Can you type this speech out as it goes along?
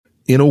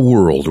In a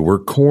world where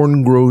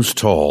corn grows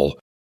tall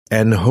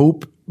and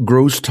hope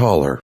grows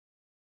taller,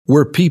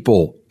 where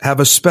people have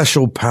a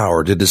special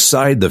power to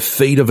decide the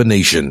fate of a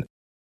nation,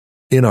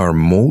 in our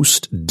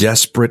most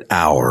desperate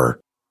hour,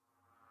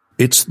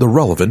 it's the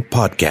Relevant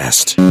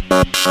Podcast.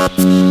 Relevant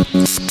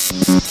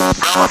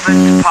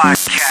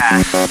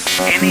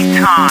Podcast.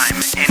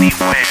 Anytime,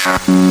 anywhere.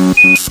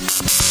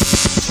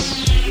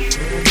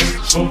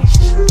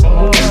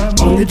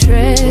 On the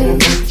trail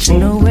to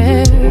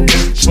nowhere,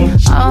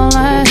 all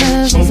I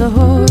have is a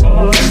horse.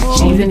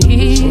 Even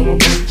he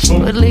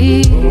would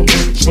leave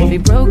if he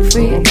broke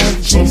free of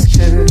this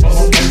curse.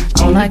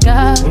 All I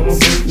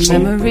got's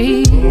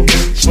memories,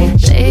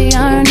 they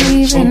aren't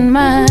even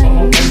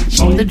mine.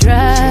 The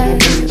dry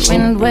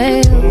wind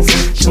wails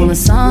till my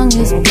song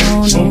is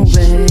blown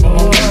away.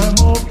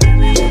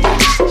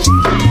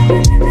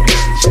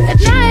 At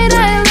night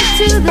I look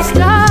to the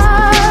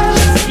stars.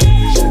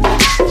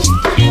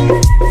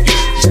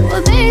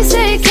 Well, they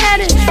say cat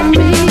is for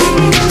me.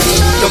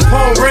 The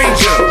Pole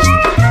Ranger,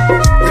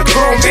 the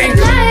Chrome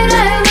Anchor. At night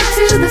I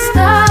look to the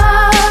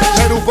stars.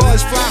 Metal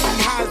buzz fly from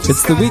high.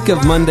 It's the week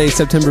of Monday,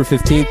 September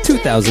 15th,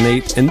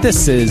 2008, and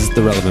this is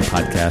the Relevant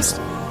Podcast.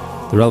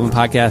 The Relevant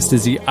Podcast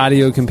is the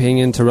audio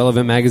companion to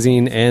Relevant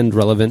Magazine and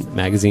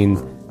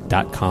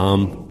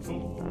relevantmagazine.com.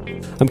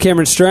 I'm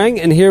Cameron Strang,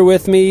 and here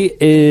with me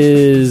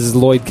is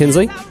Lloyd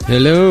Kinsley.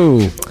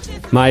 Hello.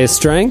 Maya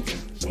Strang.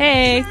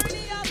 Hey.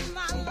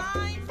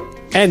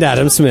 And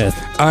Adam Smith.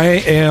 I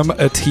am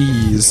a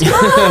tease. The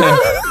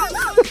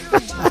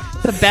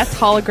best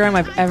hologram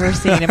I've ever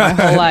seen in my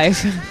whole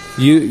life.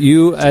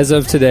 You, as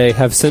of today,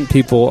 have sent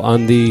people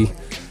on the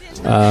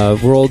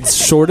world's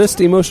shortest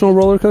emotional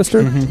roller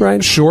coaster,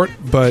 right? Short,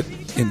 but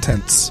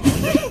intense.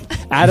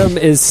 Adam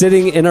is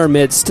sitting in our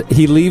midst.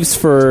 He leaves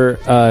for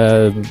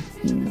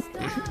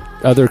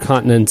other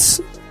continents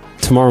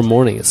tomorrow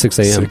morning at 6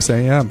 a.m. 6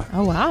 a.m.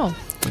 Oh, wow.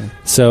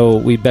 So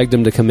we begged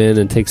him to come in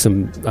and take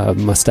some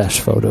mustache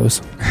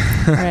photos.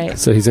 Right.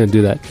 So he's going to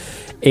do that.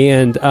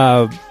 And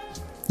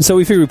so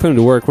we figured we'd put him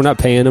to work. We're not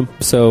paying him,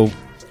 so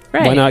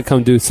why not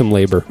come do some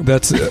labor?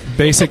 That's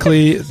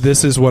basically,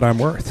 this is what I'm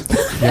worth.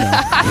 You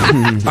know?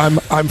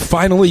 I'm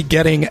finally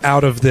getting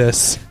out of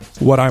this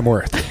what I'm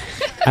worth.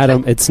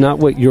 Adam, it's not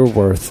what you're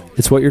worth.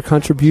 It's what your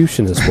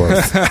contribution is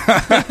worth.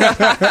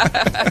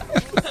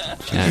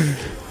 Jack.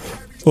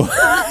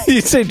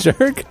 You say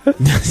jerk? I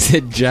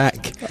said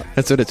Jack.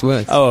 That's what it's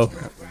worth. Oh,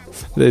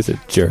 they said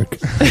jerk.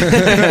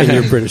 In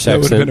your British That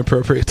would have accent. been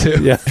appropriate,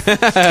 too. Yeah.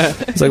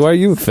 It's like, why are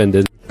you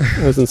offended?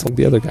 I was insulting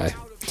the other guy.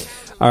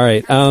 All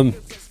right. On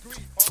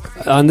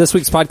this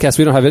week's podcast,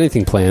 we don't have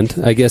anything planned.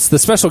 I guess the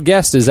special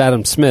guest is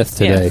Adam Smith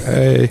today.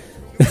 Hey.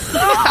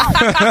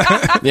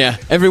 Yeah.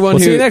 Everyone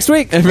We'll see you next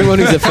week. Everyone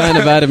who's a fan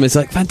of Adam is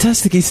like,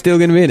 fantastic, he's still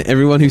going to be in it.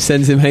 Everyone who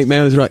sends him hate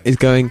mail is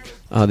going,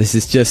 oh, this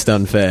is just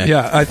unfair.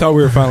 Yeah, I thought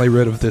we were finally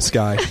rid of this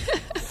guy.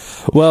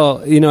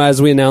 Well,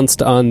 as we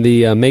announced on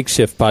the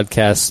Makeshift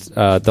podcast,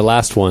 the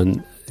last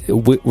one,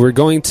 we're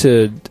going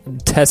to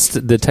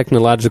test the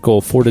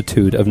technological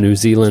fortitude of New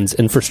Zealand's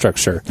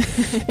infrastructure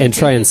and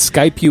try and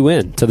Skype you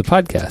in to the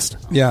podcast.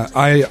 Yeah,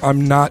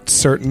 I'm not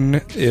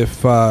certain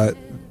if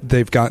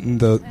they've gotten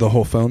the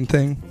whole phone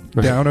thing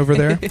down over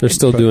there. They're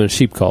still doing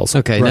sheep calls.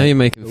 Okay, Right. now you're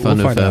making fun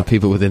We'll of find out.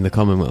 people within the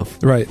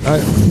Commonwealth. Right.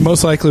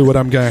 Most likely what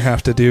I'm going to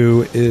have to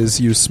do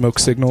is use smoke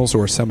signals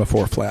or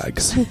semaphore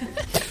flags.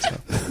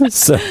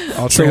 So I'll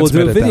we'll do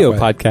transmit a it video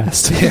that way.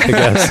 podcast, I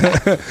guess.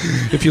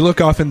 If you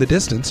look off in the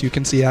distance, you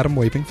can see Adam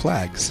waving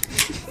flags.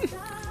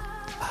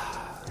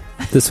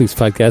 This week's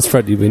podcast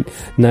brought to you by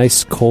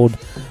nice, cold,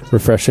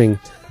 refreshing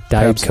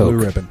Diet Pabst Blue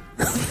Coke. Ribbon.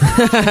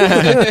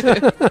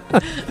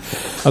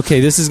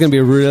 Okay, this is going to be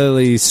a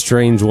really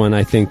strange one,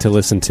 I think, to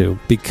listen to,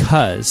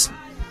 because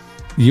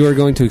you are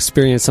going to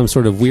experience some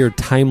sort of weird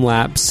time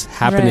lapse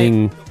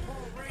happening. Right.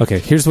 Okay,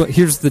 here's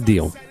the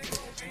deal.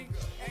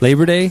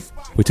 Labor Day,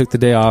 we took the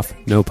day off,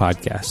 no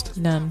podcast.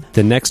 None.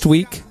 The next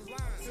week,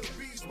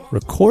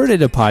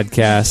 recorded a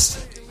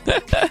podcast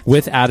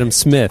with Adam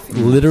Smith,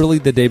 literally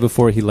the day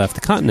before he left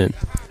the continent.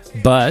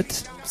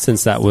 But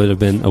since that would have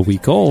been a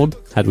week old,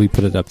 had we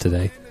put it up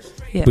today,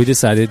 we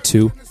decided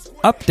to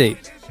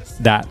update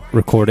that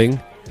recording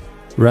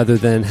rather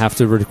than have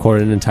to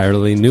record an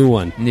entirely new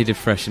one. Needed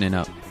freshening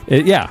up.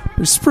 It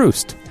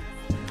spruced.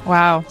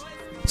 Wow.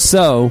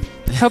 So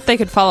Hope they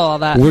could follow all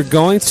that. we're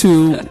going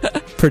to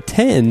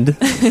pretend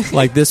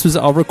like this was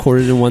all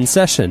recorded in one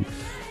session.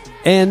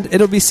 And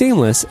it'll be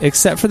seamless,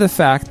 except for the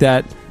fact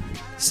that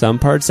some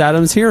parts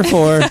Adam's here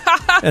for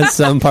and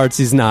some parts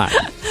he's not.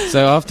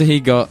 So after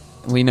he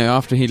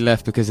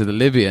left because of the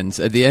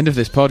Libyans, at the end of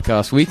this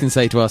podcast, we can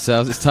say to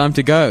ourselves, it's time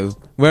to go.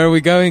 Where are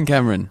we going,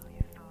 Cameron?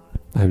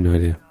 I have no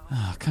idea.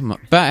 Oh, come on.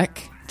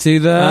 Back to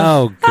the...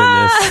 Oh,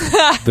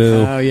 goodness.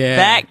 Boo. Oh, yeah.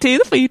 Back to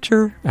the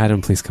future.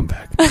 Adam, please come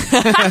back.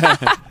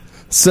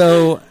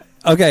 So,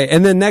 okay,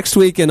 and then next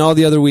week and all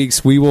the other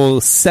weeks, we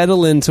will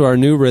settle into our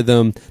new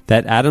rhythm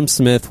that Adam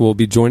Smith will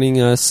be joining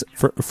us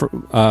for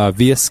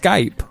via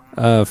Skype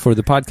for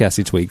the podcast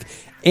each week.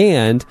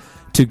 And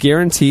to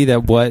guarantee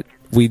that what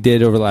we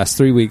did over the last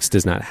 3 weeks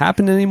does not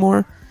happen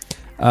anymore.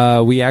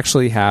 We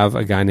actually have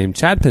a guy named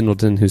Chad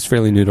Pendleton who's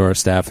fairly new to our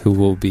staff who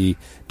will be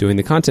doing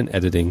the content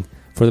editing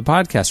for the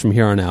podcast from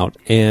here on out.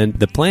 And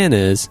the plan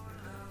is,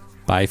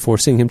 by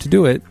forcing him to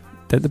do it,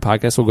 that the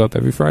podcast will go up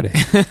every Friday.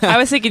 I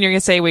was thinking you're going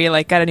to say we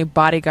got a new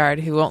bodyguard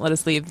who won't let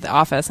us leave the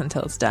office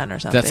until it's done or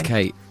something. That's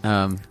Kate.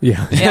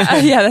 Yeah.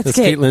 Yeah, that's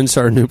Kate. Kate Lynch,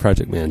 our new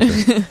project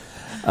manager.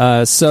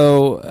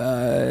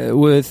 So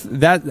with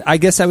that, I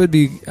guess that would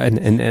be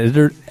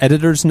an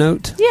editor's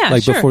note, sure.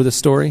 before the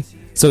story.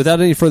 So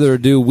without any further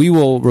ado, we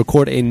will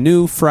record a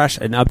new, fresh,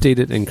 and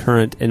updated and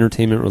current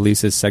entertainment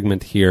releases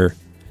segment here,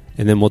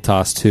 and then we'll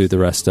toss to the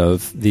rest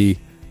of the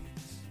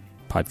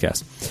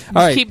podcast.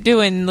 All right. Keep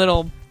doing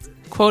little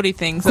quotey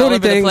things all over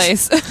the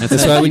place.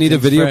 That's why we need a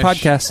video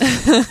podcast.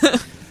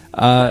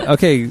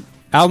 Okay,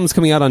 album's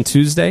coming out on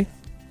Tuesday,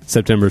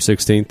 September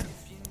 16th.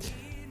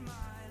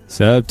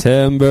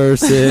 September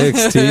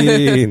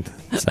 16th.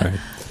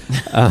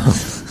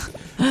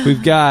 Sorry.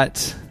 We've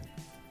got...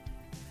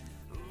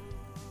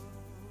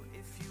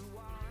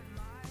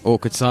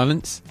 Awkward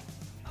silence.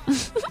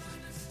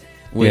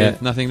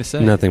 With nothing to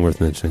say. Nothing worth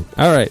mentioning.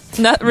 All right.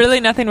 Not really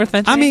nothing worth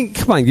mentioning. I mean,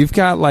 come on. You've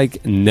got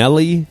like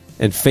Nelly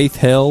and Faith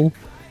Hill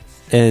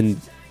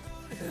and...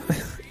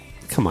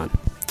 Come on.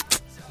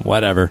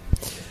 Whatever.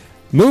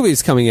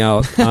 Movies coming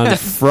out on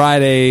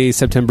Friday,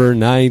 September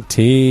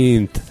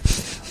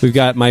 19th. We've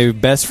got My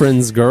Best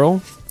Friend's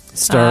Girl,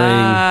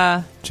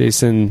 starring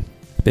Jason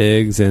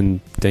Biggs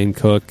and Dane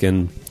Cook.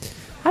 And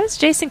how does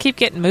Jason keep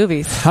getting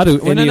movies? How do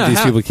any of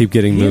these people keep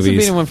getting movies? He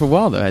hasn't been in one for a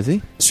while, though, has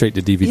he? Straight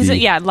to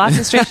DVD. Lots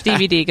of straight to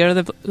DVD. Go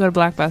to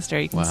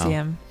Blockbuster. You can see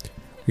him.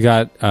 We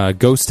got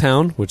Ghost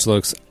Town, which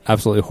looks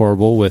absolutely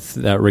horrible with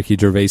that Ricky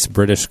Gervais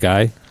British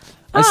guy. See,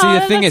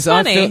 the thing is,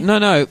 funny. I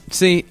feel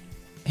See,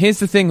 here's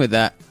the thing with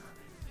that.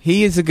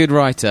 He is a good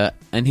writer,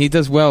 and he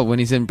does well when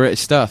he's in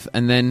British stuff.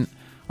 And then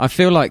I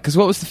feel like, because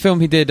what was the film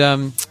he did?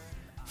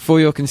 For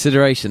Your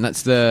Consideration.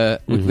 That's the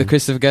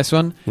Christopher Guest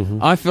one.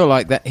 Mm-hmm. I feel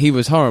like that he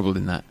was horrible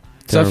in that.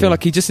 So I feel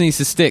like he just needs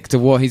to stick to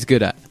what he's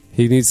good at.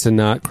 He needs to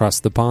not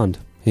cross the pond.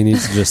 He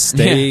needs to just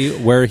stay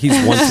where he's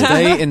wanted.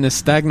 Stay in the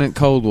stagnant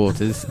cold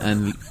waters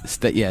and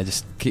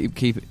just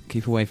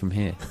keep away from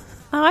here.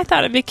 Oh, I thought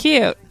it'd be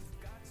cute.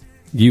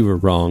 You were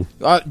wrong.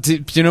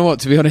 Do you know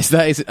what? To be honest,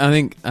 that is. I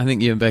think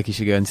you and Becky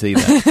should go and see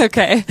that.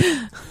 Okay.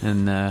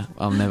 And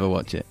I'll never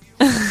watch it.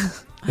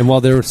 And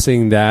while they were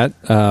seeing that,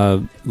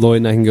 Lloyd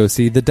and I can go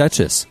see The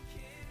Duchess.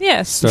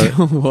 Yes.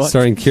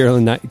 Starring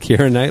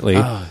Keira Knightley.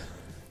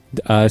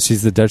 Oh.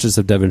 She's the Duchess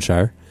of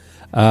Devonshire.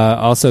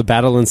 Also,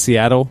 Battle in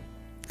Seattle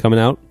coming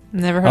out.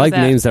 Never heard I like of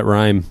that. names that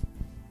rhyme.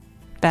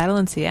 Battle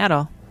in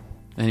Seattle.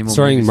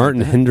 Starring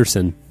Martin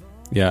Henderson.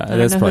 Yeah,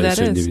 that's probably a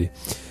DVD.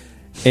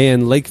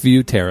 And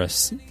Lakeview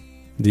Terrace.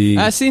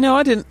 I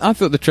didn't. I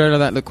thought the trailer of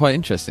that looked quite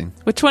interesting.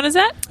 Which one is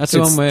that? That's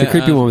the one where the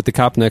creepy one with the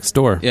cop next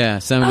door. Yeah,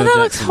 Samuel that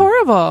Jackson. looks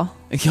horrible.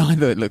 Yeah, I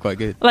thought it looked quite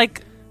good.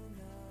 Like,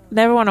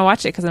 never want to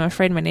watch it because I'm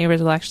afraid my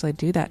neighbors will actually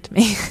do that to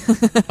me.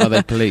 Are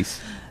they police?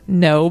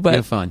 No, but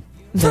you're fine.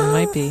 There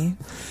might be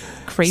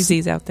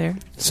crazies out there.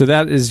 So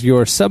that is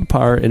your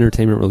subpar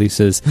entertainment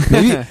releases.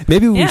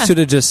 Maybe we should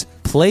have just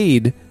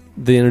played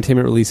the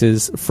entertainment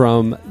releases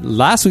from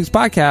last week's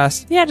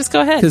podcast. Yeah, just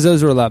go ahead. Because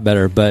those were a lot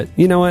better. But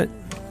you know what?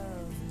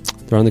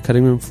 They're on the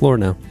cutting room floor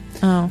now.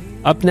 Oh.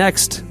 Up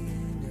next,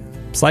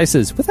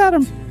 Slices with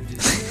Adam.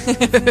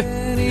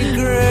 Any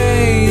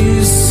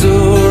grace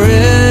or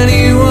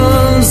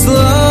anyone's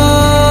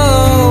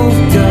love,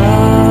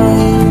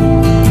 God,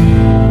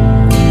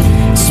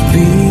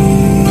 speak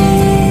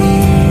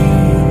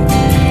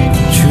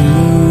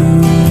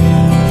true.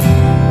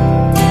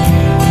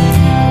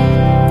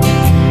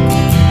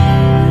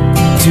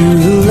 To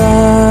the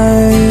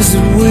lies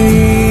that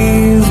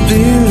we've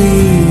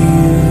believed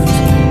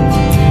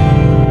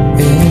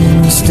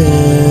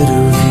instead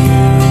of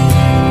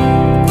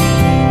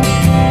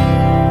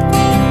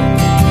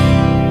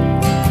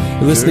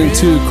You're listening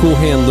to Cool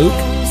Hand Luke.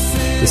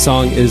 The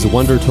song is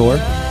Wonder Tour.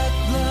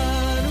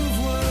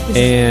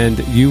 And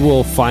you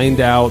will find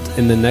out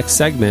in the next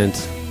segment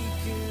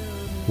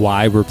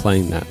why we're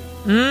playing that.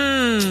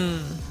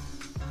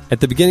 At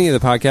the beginning of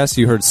the podcast,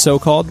 you heard So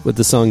Called with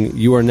the song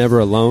You Are Never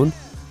Alone.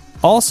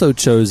 Also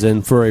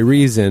chosen for a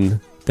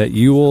reason that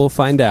you will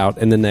find out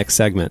in the next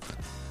segment.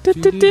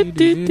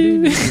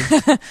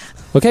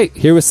 Okay,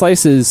 here with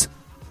Slices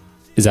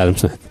is Adam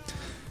Smith.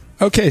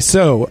 Okay,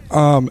 so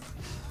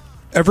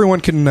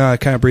everyone can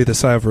kind of breathe a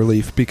sigh of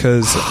relief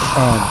because,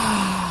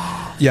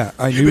 I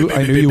knew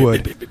you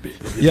would.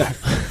 Yeah,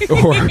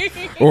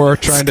 or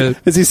trying to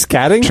is he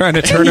scatting? Trying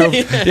to turn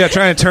over,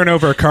 trying to turn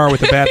over a car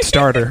with a bad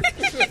starter.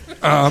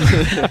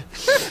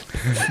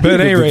 But at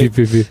any rate,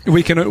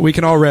 we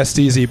can all rest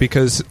easy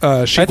because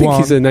I think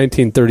he's a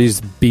 1930s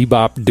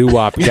bebop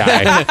doo-wop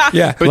guy.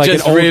 Yeah, but like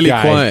just an old really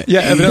guy. Quiet. Yeah,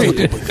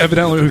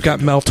 evidently we've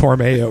got Mel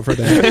Torme over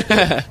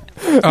there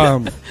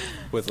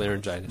with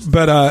laryngitis.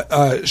 But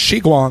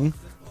Shiguang,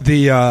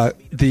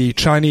 the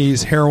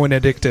Chinese heroin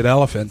addicted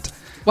elephant,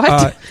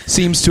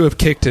 seems to have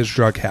kicked his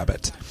drug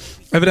habit.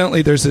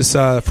 Evidently, there's this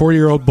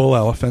 4-year-old bull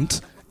elephant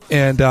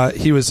and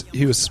he was.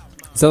 Is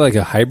that like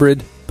a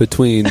hybrid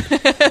between?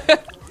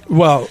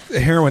 Well,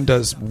 heroin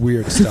does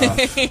weird stuff.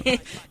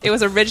 It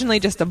was originally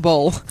just a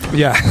bull.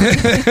 Yeah.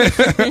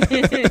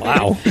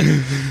 Wow.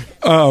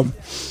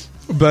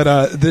 But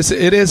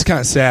it is kind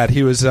of sad.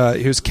 He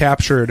was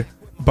captured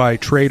by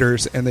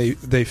traders, and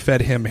they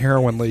fed him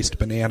heroin laced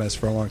bananas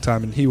for a long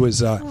time, and he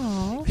was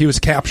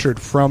captured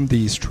from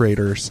these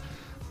traders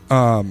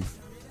a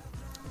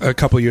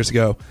couple years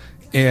ago,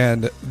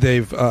 and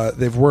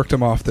they've worked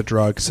him off the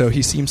drug, so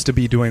he seems to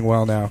be doing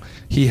well now.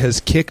 He has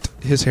kicked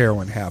his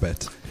heroin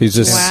habit. He's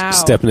just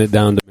stepping it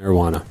down to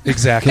marijuana.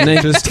 Exactly.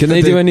 Can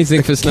they do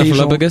anything for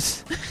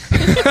Snuffleupagus?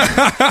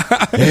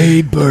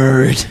 Hey,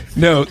 bird.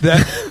 No,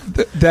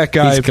 that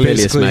guy He's clearly a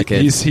basically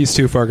smackhead. he's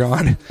too far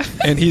gone,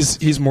 and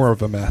he's more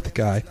of a meth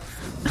guy.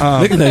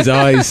 Look at those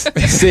eyes.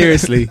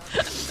 Seriously.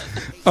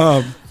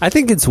 I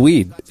think it's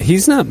weed.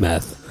 He's not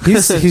meth.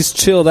 He's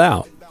chilled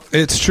out.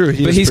 It's true,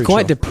 But he's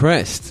quite chill.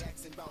 depressed.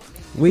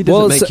 Weed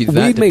doesn't make you that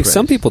weed makes depressed.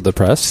 some people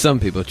depressed. Some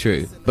people,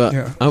 true. But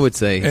Yeah. I would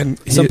say... And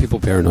Some people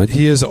paranoid.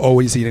 He is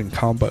always eating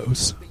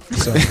combos,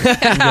 so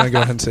I'm gonna go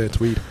ahead and say it's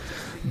weed.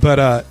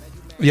 But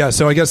yeah,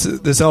 so I guess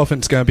this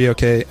elephant's gonna be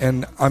okay,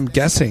 and I'm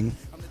guessing,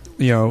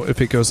 if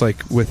it goes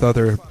like with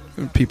other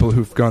people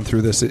who've gone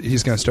through this,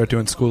 he's gonna start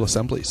doing school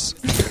assemblies.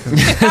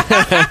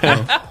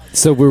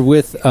 So we're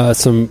with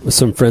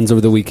some friends over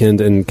the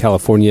weekend in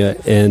California,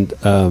 and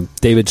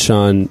David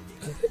Sean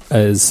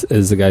is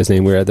the guy's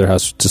name. We were at their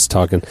house just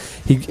talking.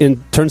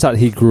 Turns out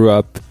he grew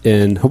up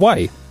in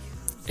Hawaii,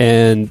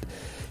 and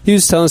he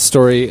was telling a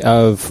story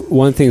of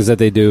one of the things that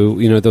they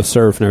do. They'll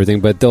surf and everything,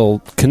 but they'll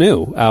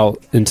canoe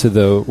out into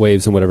the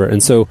waves and whatever.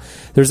 And so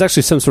there's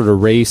actually some sort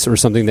of race or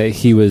something that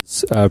he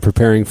was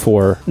preparing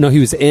for. No, he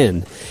was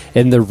in,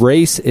 and the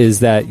race is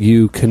that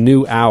you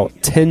canoe out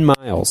 10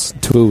 miles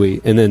to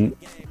Ui and then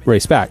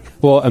race back.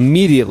 Well,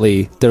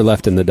 immediately they're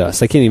left in the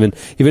dust.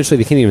 Eventually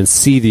they can't even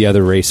see the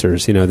other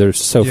racers. They're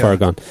so far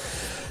gone.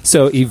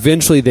 So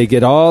eventually they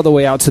get all the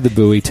way out to the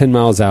buoy, 10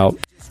 miles out,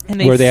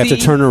 where they have to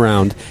turn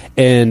around.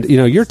 And,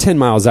 you're 10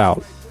 miles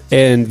out.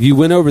 And you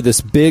went over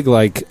this big,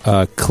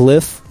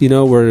 cliff,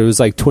 where it was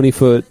like 20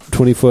 foot,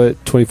 20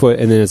 foot, 20 foot,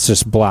 and then it's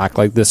just black,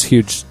 like this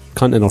huge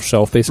continental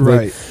shelf, basically.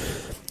 Right.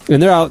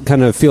 And they're out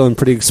kind of feeling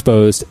pretty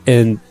exposed,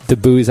 and the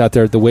buoy's out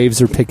there, the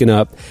waves are picking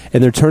up,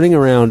 and they're turning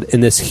around,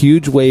 and this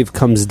huge wave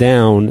comes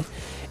down,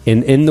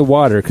 and in the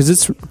water, because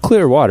it's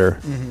clear water,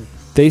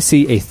 they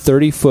see a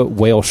 30-foot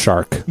whale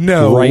shark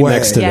right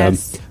next to them.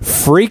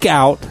 Freak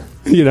out,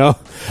 Wow.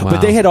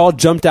 But they had all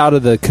jumped out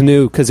of the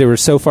canoe because they were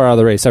so far out of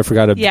the race. I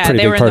forgot a pretty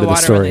big part of the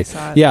story.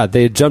 Yeah,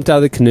 they had jumped out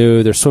of the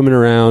canoe. They're swimming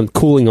around,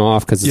 cooling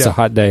off because it's a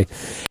hot day.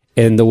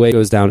 And the wave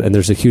goes down, and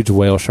there's a huge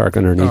whale shark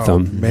underneath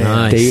them. Man.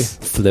 Nice.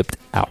 They flipped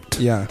out.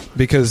 Yeah,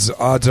 because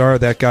odds are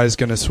that guy's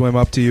going to swim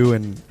up to you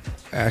and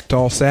act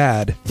all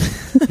sad.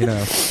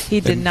 He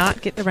did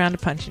not get around to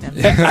punching him.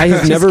 I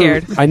have never.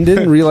 Scared. I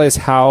didn't realize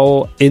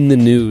how in the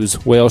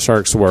news whale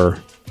sharks were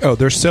Oh,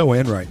 they're so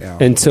in right now.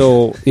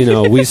 until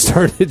we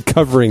started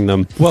covering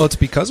them. Well, it's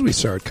because we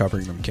started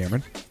covering them,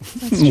 Cameron.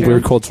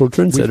 We're cultural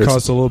We've trendsetters.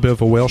 caused a little bit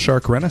of a whale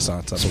shark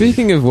renaissance. I believe.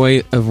 Speaking of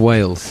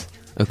whales,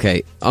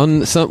 okay,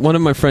 on one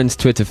of my friend's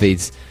Twitter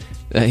feeds,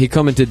 he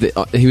commented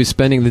that he was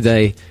spending the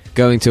day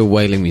going to a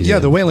whaling museum. Yeah,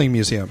 the whaling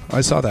museum.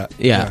 I saw that.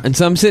 Yeah, and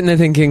so I'm sitting there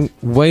thinking,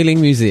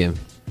 whaling museum.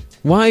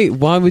 Why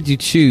would you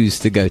choose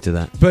to go to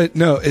that? But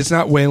no, it's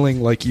not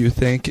whaling like you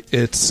think.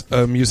 It's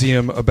a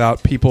museum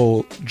about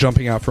people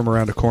jumping out from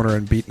around a corner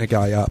and beating a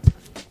guy up.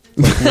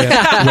 Like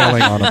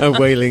whaling on him. A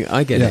whaling,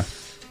 I get Yeah. it.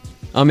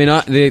 I mean,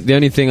 the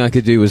only thing I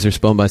could do was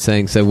respond by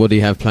saying, so what do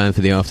you have planned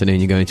for the afternoon?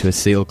 You're going to a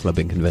seal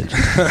clubbing convention.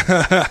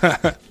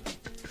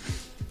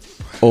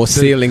 Or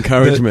seal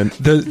encouragement.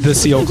 The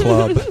SEAL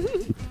Club.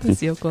 The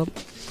Seal Club.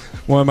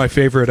 One of my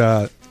favorite,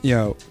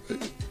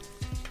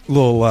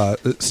 little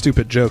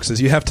stupid jokes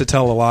is you have to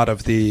tell a lot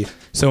of the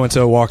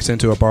so-and-so walks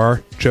into a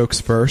bar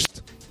jokes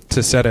first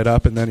to set it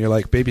up, and then you're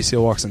like, Baby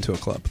Seal walks into a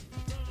club.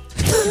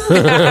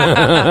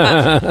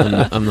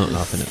 I'm not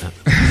laughing at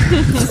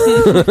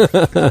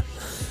that.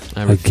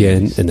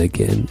 Again and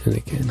again and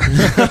again.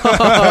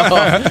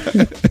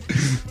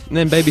 And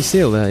then Baby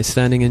Seal there is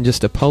standing in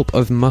just a pulp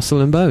of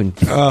muscle and bone.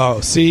 Oh,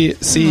 see,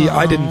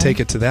 I didn't take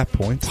it to that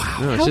point. No,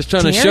 I was How just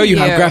trying to dare show you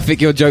how you. graphic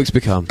your jokes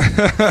become.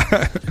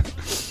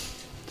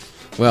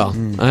 Well,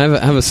 I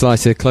have a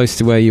slicer close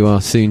to where you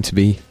are soon to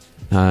be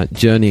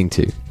journeying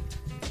to.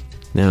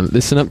 Now,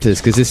 listen up to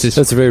this, because this is...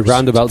 That's a very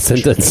roundabout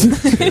sentence.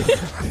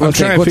 I'm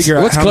trying to figure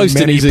out what's how close to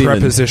many New Zealand?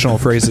 prepositional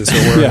phrases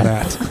there were in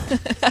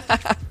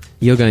that.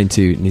 You're going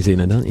to New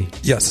Zealand, aren't you?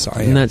 Yes,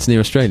 I And am. that's near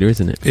Australia,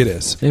 isn't it? It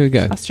is. There we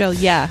go.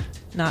 Australia,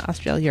 not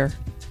Australia.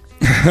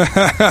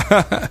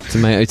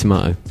 Tomato,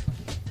 tomato.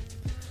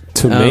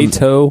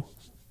 Tomato.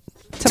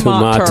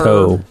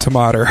 Tomato.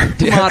 Tomato.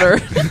 Tomato.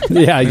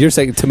 Yeah, you're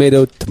saying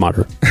tomato,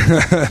 tomato.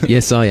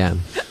 Yes, I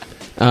am.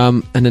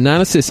 An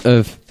analysis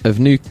of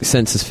new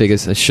census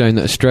figures has shown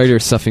that Australia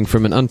is suffering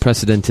from an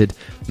unprecedented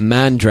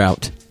man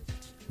drought.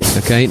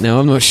 Okay, now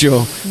I'm not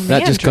sure.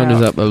 That just Mandrout.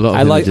 conjures up a lot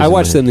of images I in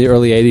watched my them in the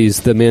early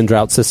 80s, the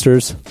Mandrout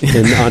sisters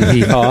on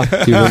Hee Haw.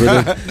 Do you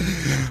remember them?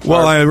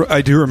 Well,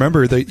 I do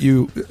remember that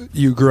you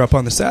grew up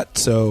on the set,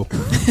 so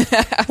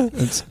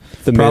it's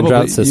The probably,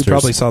 Mandrout sisters. you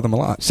probably saw them a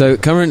lot. So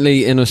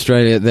currently in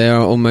Australia, there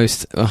are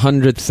almost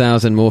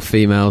 100,000 more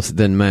females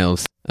than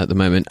males at the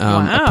moment.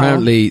 Wow.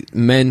 Apparently,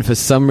 men, for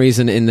some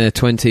reason, in their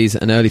 20s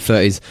and early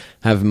 30s,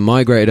 have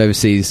migrated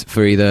overseas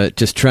for either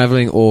just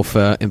travelling or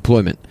for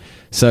employment.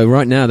 So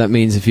right now, that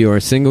means if you're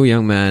a single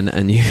young man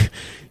and you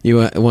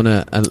want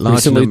a large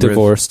Recently number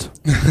divorced.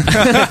 in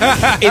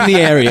the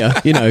area,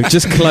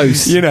 just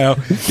close. Yeah.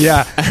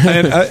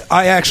 And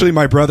I actually,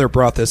 my brother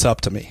brought this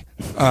up to me.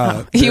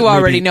 You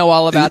already know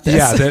all about this.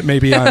 Yeah, that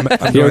maybe I'm He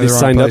going already the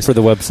wrong signed up place. for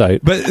the website.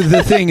 But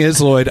the thing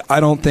is, Lloyd, I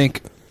don't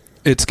think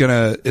it's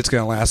gonna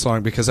last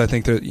long, because I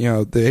think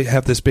that they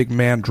have this big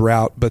man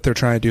drought, but they're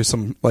trying to do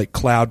some like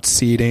cloud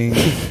seeding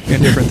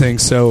and different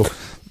things, so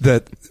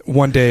that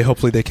one day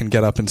hopefully they can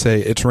get up and say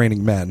it's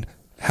raining men.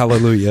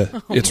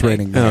 Hallelujah! It's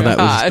raining men.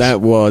 Oh,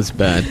 that was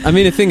bad. I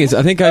mean, the thing is,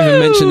 I think I even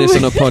mentioned this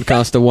on a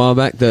podcast a while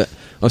back, that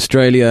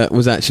Australia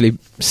was actually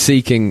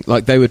seeking,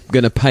 like, they were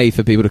going to pay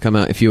for people to come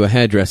out if you were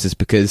hairdressers,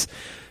 because,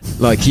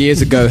 like,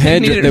 years ago,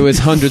 there was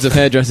hundreds of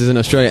hairdressers in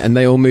Australia, and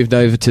they all moved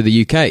over to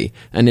the UK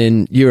and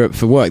in Europe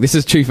for work. This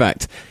is a true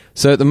fact.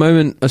 So at the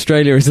moment,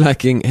 Australia is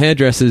lacking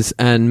hairdressers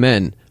and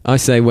men. I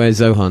say, where's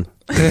Zohan?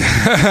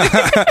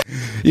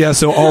 Yeah,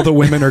 so all the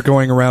women are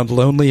going around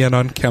lonely and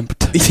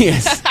unkempt.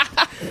 Yes.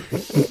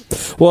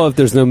 Well, if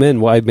there's no men,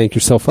 why make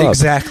yourself up?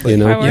 Exactly.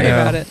 Why worry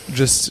about it?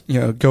 Just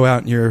go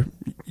out in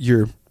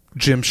your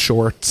gym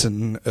shorts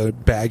and a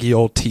baggy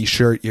old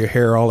T-shirt, your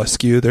hair all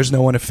askew. There's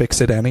no one to fix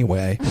it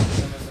anyway.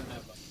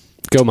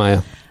 Go,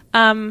 Maya.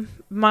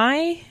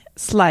 My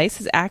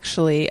slice is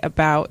actually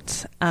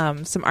about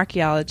some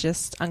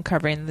archaeologists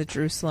uncovering the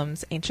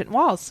Jerusalem's ancient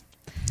walls.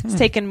 It's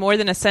taken more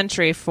than a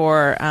century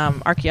for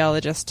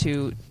archaeologists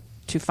to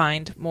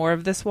find more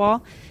of this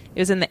wall. It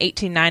was in the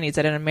 1890s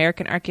that an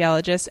American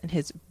archaeologist and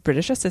his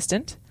British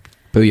assistant.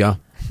 Booyah.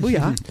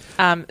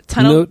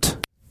 Tunnel. Note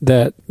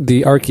that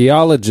the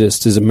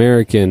archaeologist is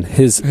American,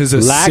 his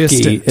lackey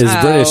assistant is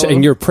British,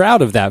 and you're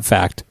proud of that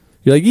fact.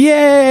 You're like,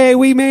 yay,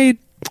 we made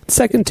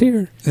second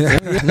tier.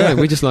 No,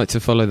 we just like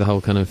to follow the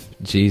whole kind of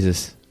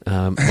Jesus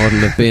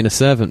model of being a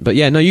servant. But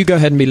yeah, no, you go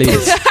ahead and be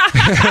leaders.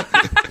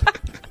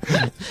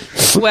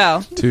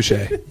 Well, Touche.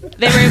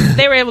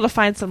 they were able to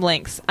find some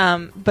links.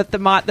 But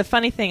the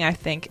funny thing, I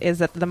think, is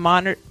that the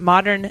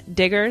modern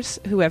diggers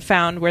who have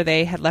found where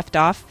they had left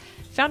off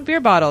found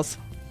beer bottles.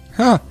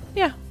 Huh.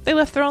 Yeah, they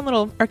left their own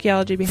little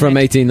archaeology behind. From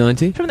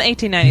 1890? From the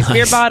 1890s.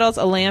 Beer bottles,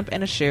 a lamp,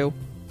 and a shoe.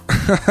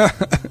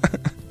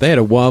 They had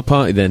a wild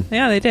party then.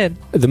 Yeah, they did.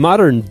 The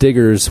Modern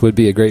Diggers would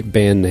be a great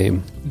band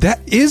name.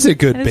 That is a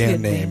good That is a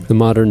band good name. name. The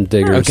Modern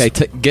Diggers. Okay,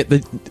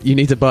 you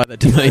need to buy the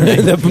domain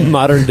name. The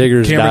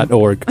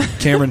moderndiggers.org.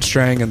 Cameron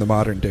Strang and the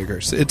Modern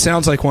Diggers. It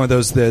sounds like one of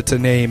those that's a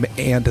name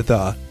and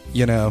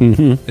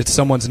it's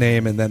someone's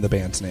name and then the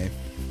band's name.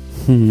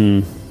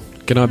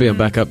 Can I be on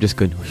backup just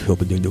going...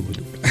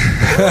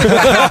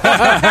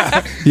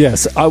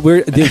 Yes,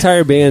 the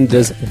entire band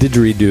does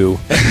didgeridoo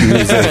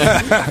music.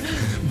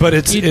 But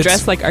it's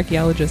Dress like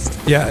archaeologists.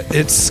 Yeah,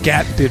 it's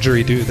scat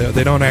didgeridoo though.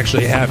 They don't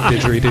actually have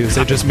didgeridoos.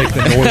 They just make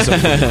the noise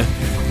of it.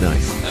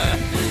 Nice.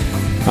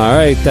 All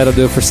right, that'll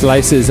do it for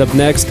Slices. Up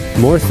next,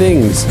 more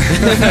things.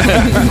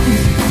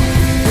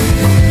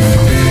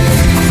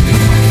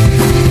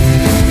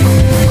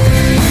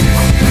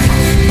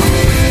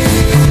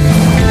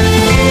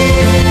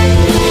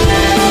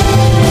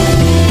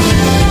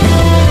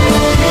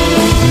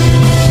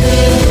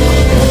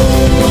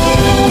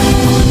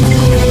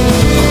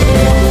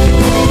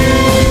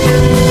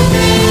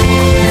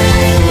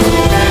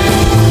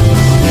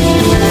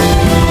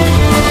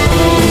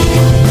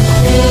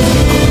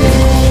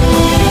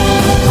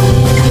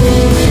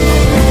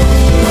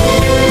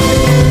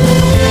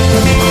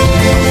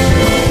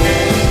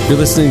 You're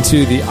listening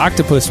to The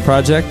Octopus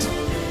Project.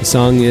 The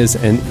song is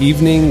An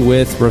Evening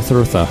with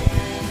Rothrotha.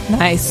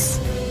 Nice.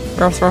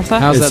 Rothrotha?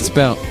 How's It's- that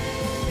spelled?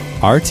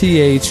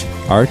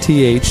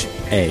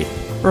 RTHRTHA.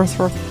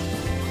 Rothrotha.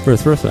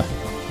 Rothrotha.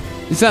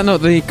 Is that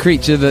not the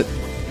creature that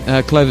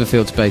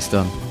Cloverfield's based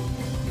on?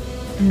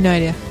 No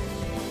idea.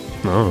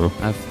 I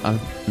don't know.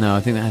 No,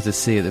 I think that has a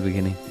C at the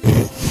beginning.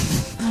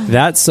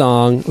 That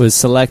song was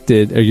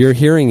selected, or you're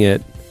hearing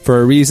it, for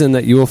a reason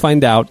that you will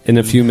find out in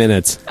a few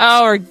minutes.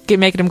 Oh, or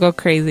making them go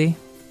crazy.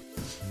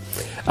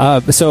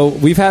 So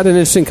we've had an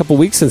interesting couple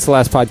weeks since the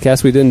last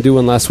podcast. We didn't do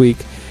one last week.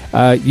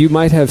 You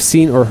might have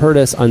seen or heard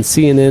us on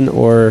CNN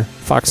or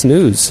Fox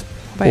News.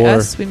 By or,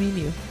 us, we mean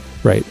you.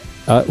 Right.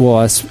 Well,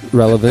 us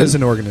relevant. As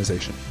an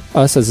organization.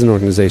 Us as an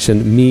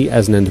organization, me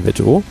as an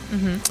individual,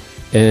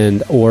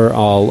 and or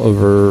all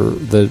over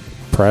the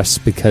press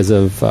because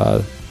of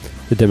the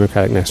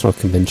Democratic National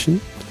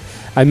Convention.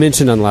 I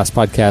mentioned on the last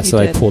podcast You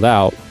that did. I pulled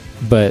out,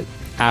 but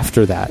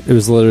after that, it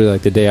was literally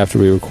like the day after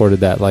we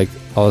recorded that, like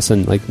all of a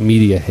sudden, like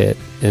media hit,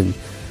 and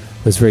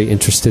was very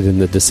interested in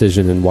the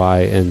decision and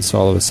why, and so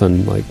all of a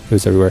sudden, like, it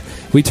was everywhere.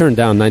 We turned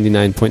down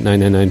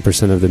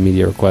 99.999% of the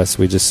media requests.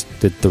 We just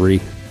did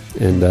 3,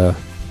 and it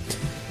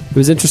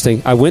was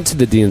interesting. I went to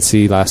the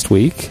DNC last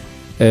week.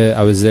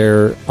 I was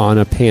there on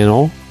a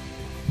panel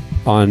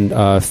on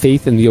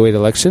faith in the 2008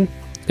 election,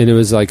 and it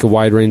was like a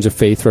wide range of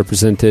faith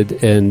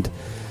represented, and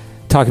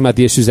talking about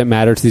the issues that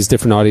matter to these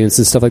different audiences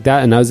and stuff like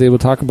that. And I was able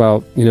to talk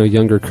about,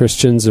 younger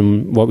Christians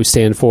and what we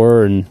stand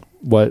for and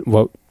what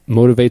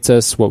motivates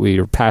us, what we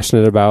are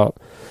passionate about.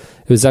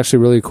 It was actually a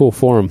really cool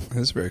forum. It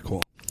was very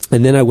cool.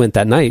 And then I went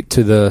that night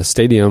to the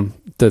stadium,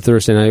 the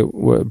Thursday night,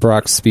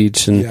 Barack's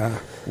speech, and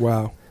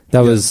wow,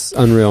 that was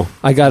unreal.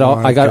 I got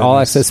all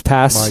access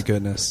pass. My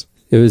goodness.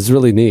 It was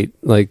really neat.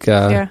 Like,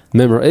 it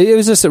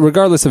was just,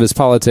 regardless of his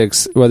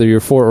politics, whether you're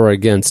for or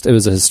against, it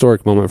was a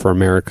historic moment for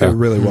America. It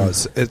really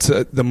was. It's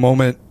the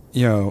moment,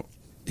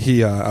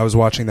 I was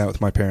watching that with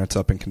my parents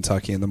up in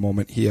Kentucky, and the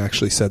moment he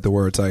actually said the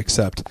words, "I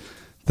accept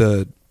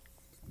the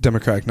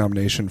Democratic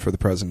nomination for the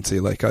presidency,"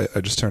 like,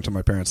 I just turned to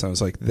my parents and I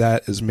was like,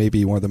 that is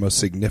maybe one of the most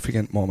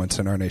significant moments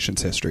in our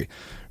nation's history.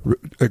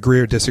 Agree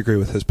or disagree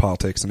with his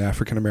politics, an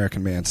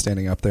African-American man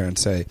standing up there and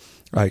say,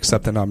 "I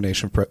accept the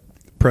nomination for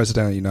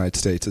President of the United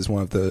States," is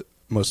one of the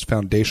most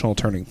foundational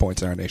turning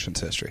points in our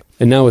nation's history.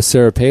 And now with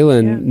Sarah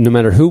Palin, no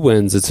matter who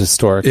wins, it's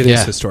historic. It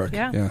is historic.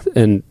 Yeah.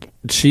 And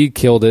she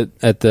killed it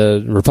at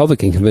the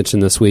Republican convention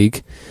this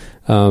week,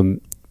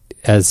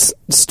 as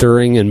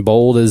stirring and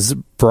bold as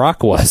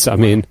Barack was. I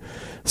mean,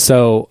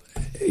 so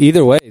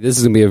either way, this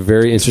is going to be a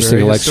very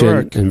interesting election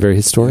historic. And very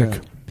historic. Yeah.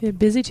 Be a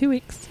busy 2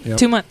 weeks. Yep.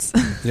 2 months.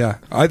 Yeah.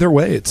 Either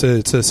way, it's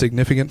a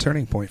significant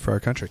turning point for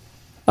our country.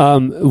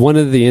 One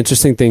of the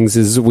interesting things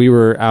is we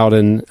were out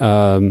in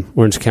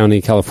Orange County,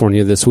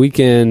 California this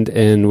weekend,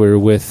 and we were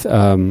with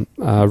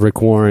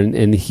Rick Warren,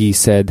 and he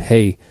said,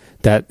 hey,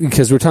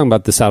 because we're talking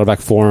about the Saddleback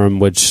Forum,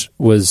 which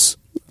was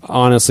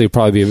honestly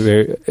probably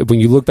when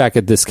you look back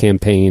at this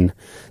campaign,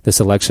 this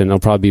election, it'll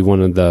probably be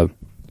one of the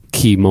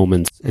key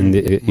moments in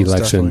the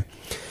election. Definitely.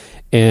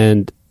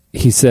 And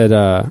he said,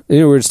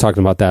 we were just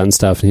talking about that and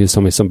stuff, and he was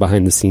telling me some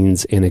behind the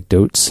scenes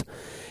anecdotes.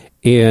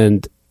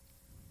 And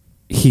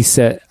he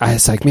said, I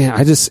was like,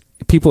 man,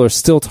 people are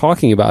still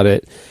talking about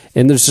it.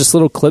 And there's just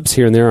little clips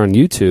here and there on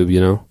YouTube,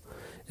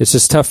 It's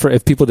just tough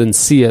if people didn't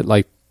see it,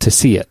 like, to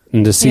see it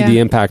and to see the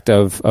impact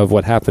of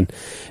what happened.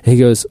 And he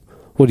goes,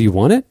 well, do you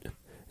want it?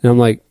 And I'm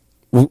like,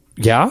 well,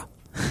 yeah.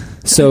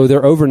 So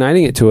they're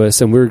overnighting it to us,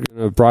 and we're going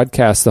to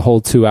broadcast the whole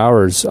 2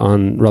 hours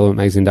on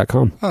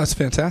relevantmagazine.com. Oh, that's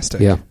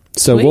fantastic. Yeah.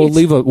 So Sweet.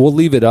 we'll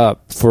leave it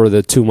up for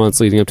the 2 months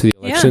leading up to the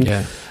election.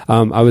 Yeah.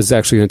 I was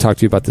actually going to talk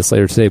to you about this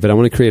later today, but I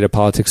want to create a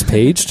politics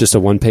page, just a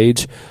one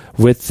page,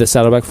 with the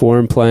Saddleback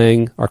Forum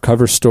playing, our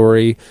cover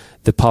story,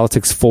 the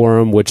politics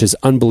forum, which is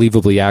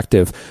unbelievably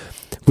active.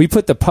 We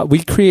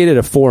created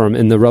a forum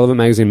in the Relevant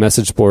Magazine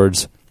message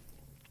boards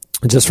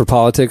just for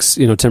politics,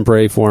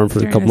 temporary forum for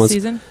a couple months.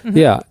 Season? Mm-hmm.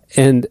 Yeah,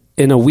 and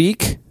in a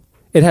week,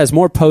 it has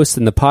more posts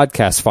than the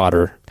podcast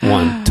fodder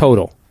one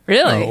total.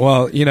 Really?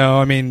 Well,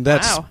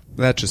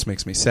 that just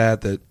makes me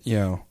sad that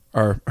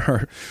our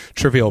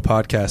trivial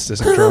podcast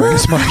isn't drawing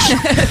as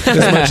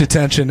much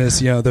attention as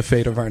the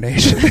fate of our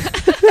nation.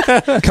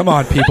 Come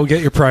on, people,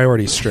 get your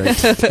priorities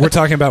straight. We're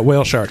talking about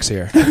whale sharks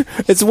here.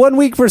 It's 1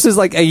 week versus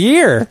like a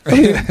year.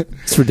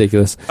 It's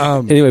ridiculous.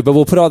 Anyway, but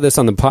we'll put all this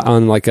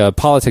on like a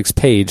politics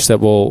page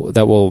that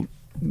will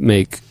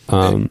make.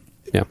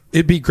 Yeah,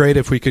 it'd be great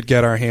if we could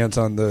get our hands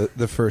on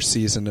the first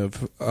season of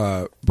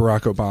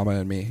Barack Obama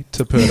and Me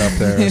to put up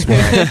there as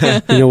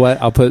well. You know what?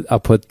 I'll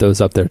put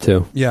those up there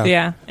too. Yeah,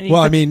 yeah.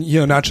 Well, I mean,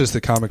 not just the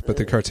comic, but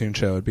the cartoon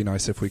show. It'd be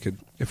nice if we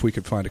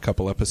could find a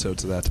couple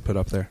episodes of that to put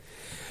up there.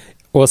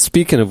 Well,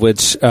 speaking of which,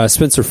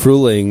 Spencer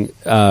Fruehling.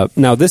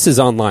 Now this is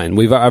online.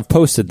 I've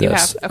posted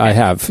this. You have? Okay. I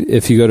have.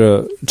 If you go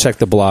to check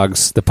the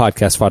blogs, the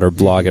podcast fodder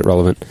blog at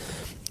Relevant.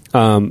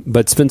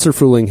 But Spencer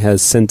Fruehling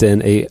has sent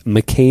in a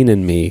McCain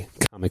and Me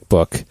comic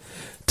book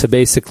to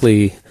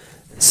basically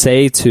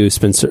say to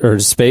Spencer, or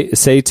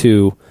say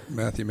to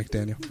Matthew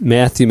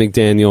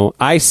McDaniel,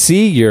 I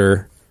see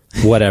your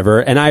whatever,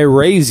 and I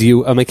raise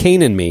you a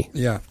McCain and Me.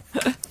 Yeah.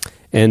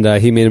 And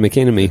he made a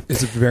McCain and Me.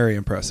 It's very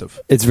impressive.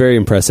 It's very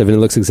impressive, and it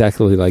looks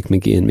exactly like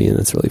McGee and Me, and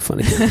that's really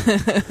funny.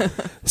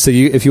 So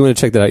if you want to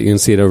check that out, you can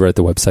see it over at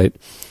the website.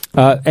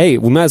 Hey,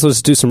 we might as well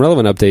just do some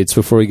relevant updates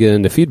before we get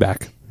into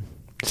feedback.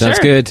 Sounds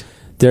good.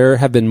 There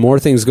have been more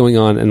things going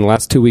on in the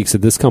last 2 weeks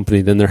at this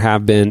company than there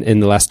have been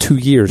in the last 2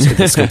 years at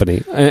this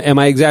company. Am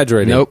I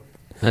exaggerating? Nope.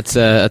 That's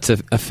a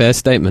fair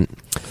statement.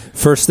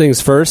 First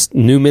things first,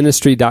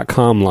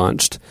 newministry.com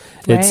launched.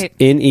 It's Right.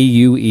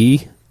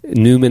 NEUE,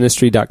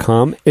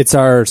 newministry.com. It's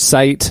our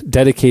site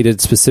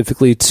dedicated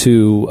specifically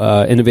to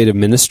innovative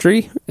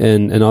ministry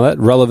and all that.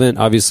 Relevant,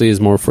 obviously, is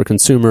more for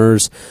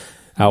consumers,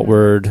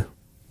 outward,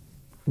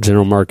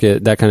 general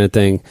market, that kind of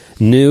thing.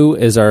 New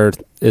is our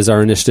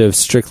initiative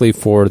strictly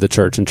for the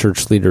church and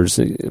church leaders,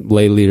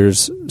 lay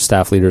leaders,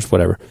 staff leaders,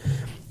 whatever.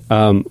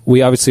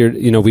 We obviously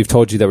are, we've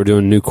told you that we're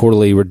doing new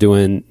quarterly, we're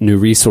doing new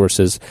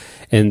resources,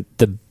 and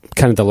the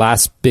kind of the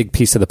last big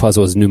piece of the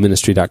puzzle is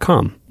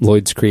newministry.com,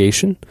 Lloyd's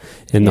creation,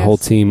 and the whole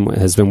team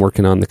has been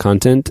working on the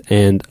content,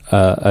 and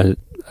a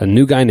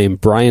new guy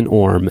named Brian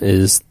Orm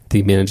is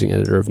the managing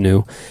editor of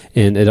New,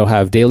 and it'll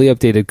have daily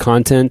updated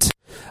content,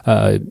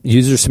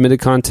 user submitted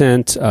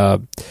content,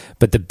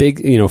 but the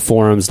big,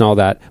 forums and all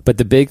that. But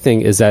the big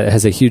thing is that it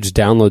has a huge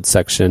download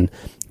section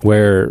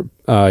where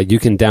you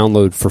can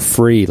download for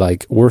free,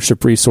 like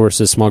worship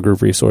resources, small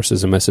group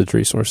resources, and message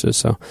resources.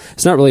 So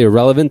it's not really a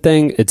relevant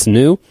thing. It's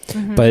new,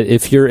 but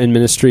if you're in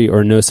ministry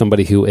or know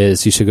somebody who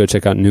is, you should go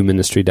check out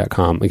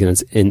newministry.com. Again,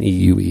 it's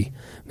NEUE,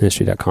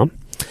 ministry.com.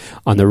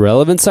 On the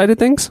relevant side of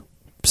things,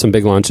 some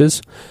big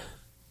launches.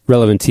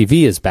 Relevant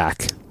TV is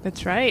back.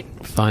 That's right.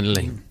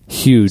 Finally.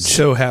 Huge.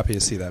 So happy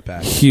to see that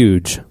back.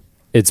 Huge.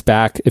 It's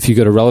back. If you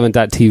go to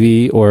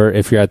relevant.tv or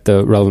if you're at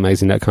the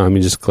relevantmagazine.com,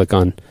 you just click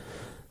on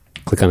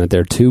it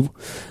there too.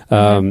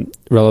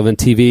 Relevant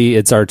TV,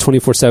 it's our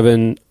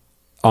 24/7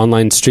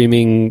 online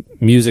streaming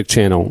music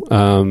channel,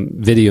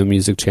 video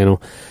music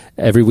channel.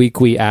 Every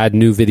week we add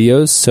new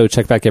videos, so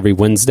check back every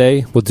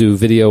Wednesday. We'll do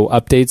video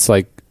updates,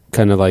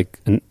 kind of like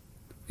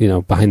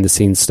behind the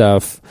scenes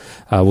stuff.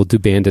 We'll do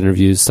band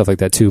interviews, stuff like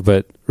that too.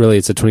 But really,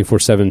 it's a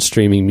 24/7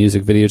 streaming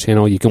music video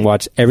channel. You can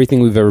watch everything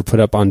we've ever put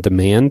up on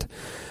demand.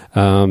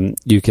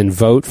 You can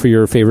vote for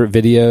your favorite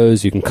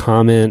videos. You can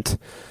comment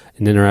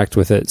and interact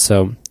with it.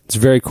 So it's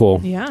very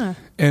cool. Yeah.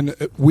 And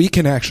we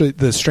can actually,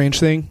 the strange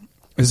thing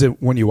is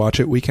that when you watch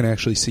it, we can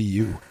actually see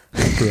you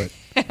through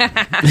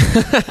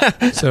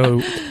it.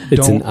 So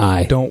It's an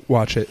eye. Don't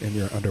watch it in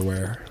your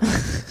underwear.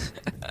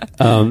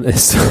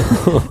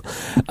 So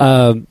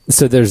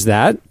there's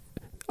that.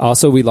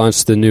 Also, we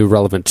launched the new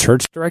Relevant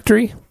Church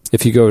directory.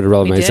 If you go to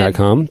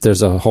relevantmagazine.com,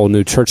 there's a whole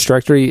new church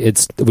directory.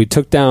 We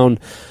took down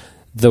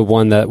the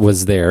one that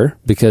was there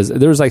because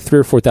there was like 3,000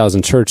 or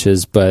 4,000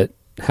 churches, but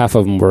half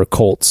of them were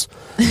cults.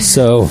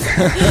 So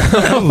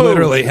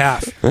Literally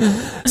half.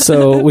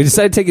 So we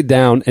decided to take it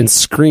down and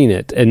screen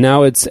it. And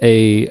now it's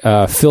a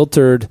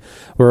filtered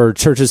where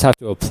churches have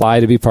to apply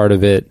to be part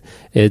of it.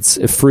 It's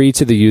free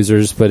to the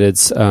users, but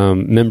it's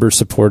member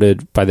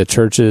supported by the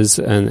churches,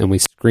 and we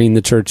screen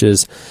the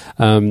churches.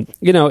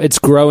 It's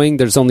growing.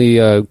 There's only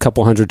a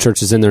couple hundred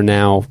churches in there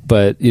now,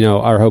 but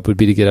our hope would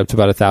be to get up to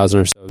about 1,000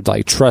 or so,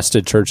 like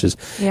trusted churches.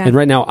 Yeah. And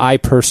right now, I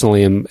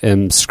personally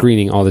am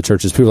screening all the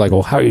churches. People are like,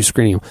 well, how are you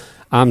screening them?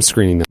 I'm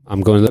screening them.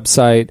 I'm going to the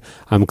website.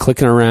 I'm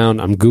clicking around.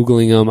 I'm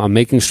Googling them. I'm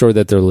making sure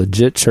that they're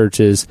legit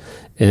churches,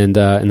 and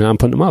then I'm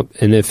putting them up.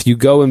 And if you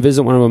go and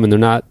visit one of them and they're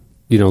not,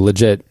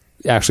 legit,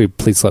 actually,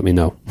 please let me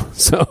know.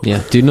 So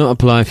yeah, do not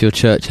apply if your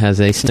church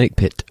has a snake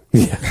pit.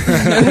 Yeah.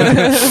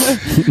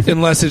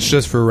 Unless it's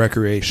just for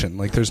recreation.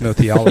 Like there's no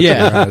theology.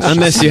 Yeah, around it. It's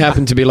unless just- you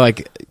happen to be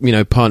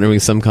partnering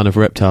with some kind of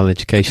reptile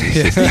education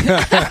system.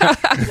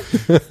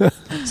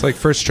 It's like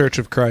First Church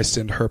of Christ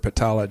in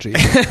herpetology.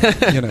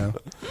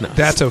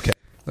 That's okay.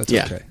 That's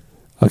Yeah. okay.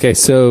 Okay,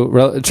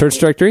 so church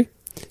directory,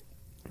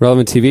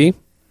 Relevant TV.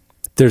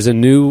 There's a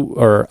new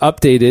or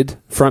updated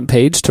front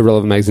page to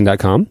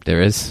relevantmagazine.com.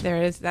 There is.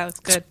 There is. That was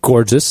good.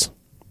 Gorgeous.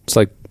 It's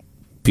like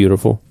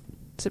beautiful.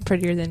 Is it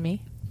prettier than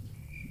me?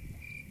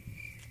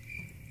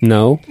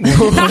 No.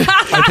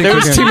 I think There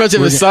was too much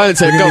of a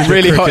silence. It got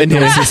really hot in here.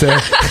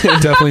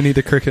 Definitely need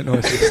the cricket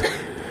noises.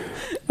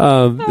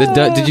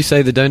 Did you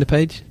say the donor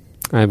page?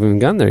 I haven't even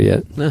gotten there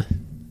yet. No.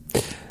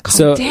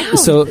 So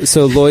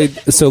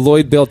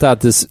Lloyd built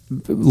out this.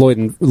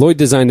 Lloyd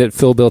designed it.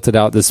 Phil built it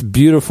out. This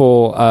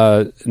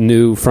beautiful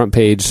new front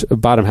page,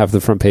 bottom half of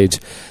the front page.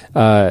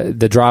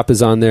 The drop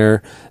is on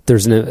there.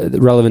 There's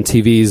Relevant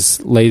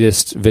TV's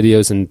latest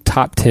videos and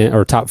top 10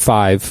 or top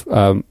 5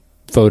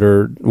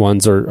 voter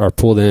ones are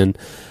pulled in.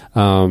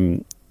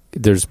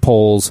 There's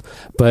polls,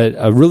 but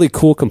a really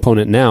cool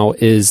component now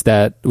is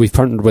that we've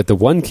partnered with the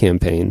One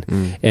Campaign,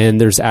 and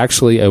there's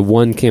actually a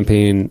One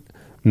Campaign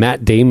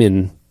Matt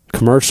Damon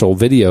commercial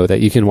video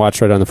that you can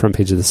watch right on the front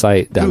page of the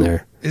site down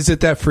there. Is it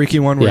that freaky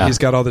one where Yeah. he's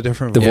got all the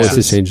different The voices?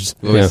 voices changes.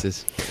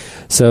 Voices. Yeah.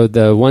 So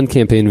the One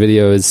Campaign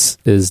video is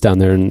down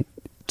there, and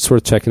it's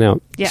worth checking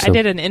out. Yeah, So- I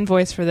did an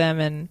invoice for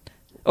them,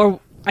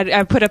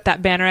 I put up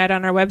that banner ad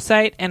on our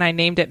website, and I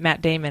named it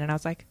Matt Damon, and I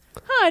was like,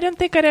 I don't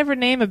think I'd ever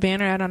name a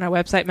banner ad on our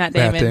website Matt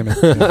Damon.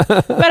 Yeah.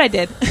 But I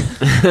did.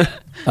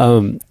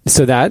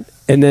 So that,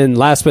 and then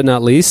last but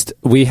not least,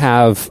 we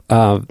have.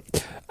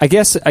 I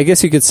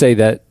guess you could say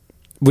that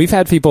we've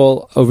had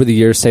people over the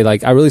years say,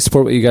 like, I really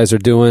support what you guys are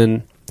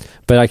doing,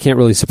 but I can't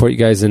really support you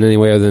guys in any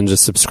way other than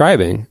just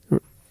subscribing.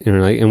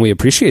 And we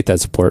appreciate that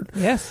support.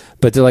 Yes.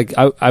 But they're like,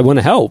 I want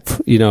to help,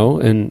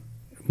 and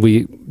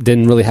we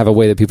didn't really have a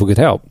way that people could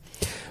help.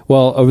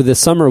 Well, over the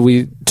summer,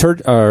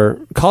 our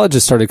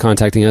colleges started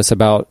contacting us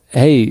about,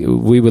 hey,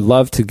 we would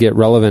love to get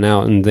Relevant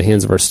out in the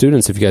hands of our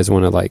students if you guys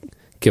want to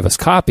give us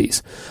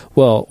copies.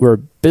 Well, we're a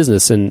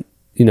business, and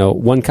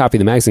one copy of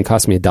the magazine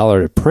cost me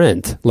 $1 to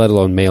print, let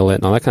alone mail it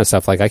and all that kind of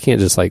stuff. I can't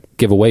just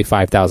give away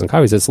 5,000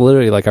 copies. It's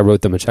literally like I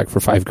wrote them a check for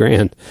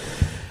 $5,000,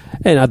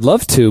 and I'd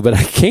love to, but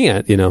I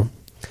can't.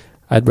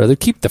 I'd rather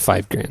keep the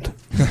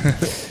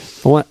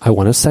 $5,000. I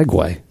want a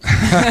Segway.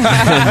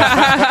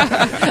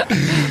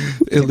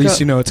 At least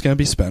you know it's going to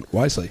be spent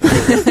wisely.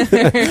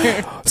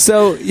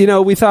 So,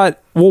 we thought,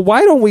 well,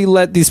 why don't we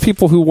let these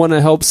people who want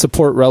to help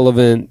support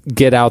Relevant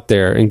get out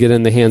there and get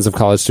in the hands of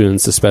college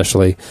students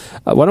especially?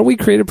 Why don't we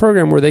create a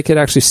program where they could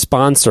actually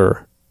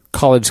sponsor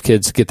college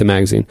kids to get the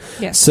magazine?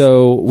 Yes.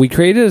 So we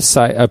created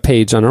a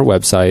page on our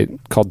website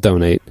called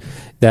Donate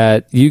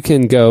that you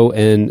can go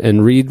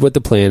and read what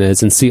the plan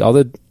is and see all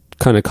the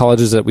kind of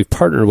colleges that we've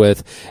partnered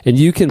with, and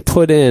you can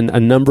put in a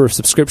number of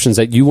subscriptions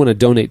that you want to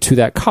donate to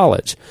that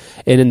college,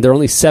 and they're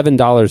only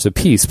 $7 a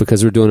piece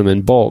because we're doing them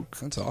in bulk.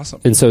 That's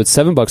awesome. And so it's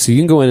 $7, so you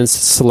can go in and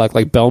select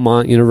like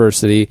Belmont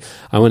University.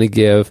 I want to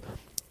give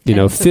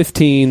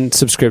 15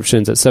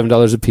 subscriptions at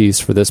 $7 a piece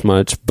for this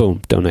much.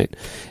 Boom, donate,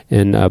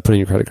 and put in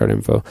your credit card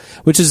info.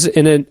 Which is with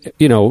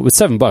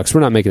 $7, we're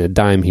not making a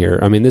dime here.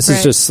 I mean, this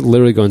is just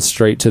literally going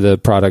straight to the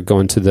product,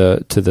 going to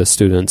the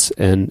students,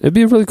 and it'd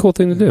be a really cool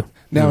thing to do.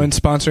 Now, in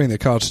sponsoring the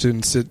college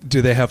students,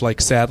 do they have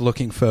like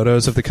sad-looking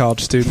photos of the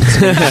college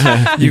students?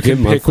 You get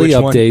monthly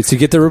updates. You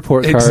get the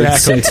report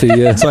cards sent to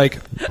you. It's like,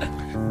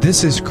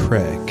 this is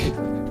Craig.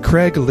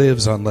 Craig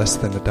lives on less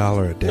than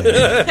 $1 a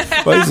day.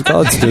 Why is a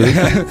college student?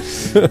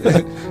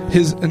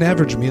 An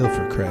average meal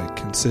for Craig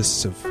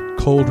consists of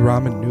cold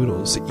ramen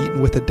noodles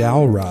eaten with a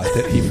dowel rod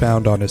that he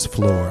found on his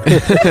floor.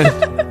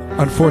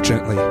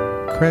 Unfortunately,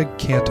 Craig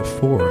can't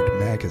afford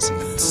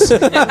magazines.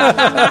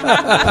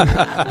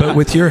 But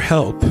with your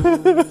help,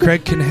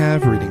 Craig can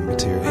have reading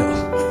material.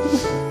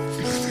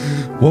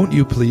 Won't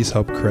you please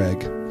help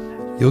Craig?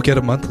 You'll get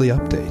a monthly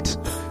update,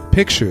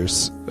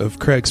 pictures of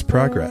Craig's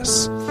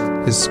progress,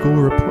 his school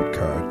report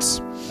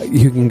cards.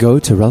 You can go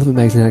to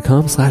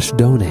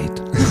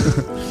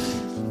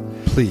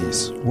relevantmagazine.com/donate.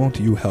 Please, won't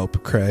you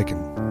help Craig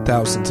and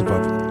thousands of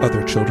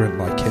other children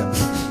like him?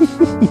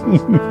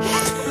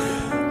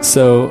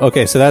 So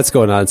that's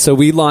going on. So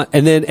we launched,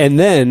 and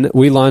then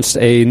we launched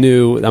a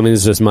new, I mean,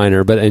 it's just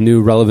minor, but a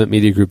new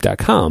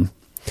relevantmediagroup.com,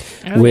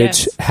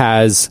 which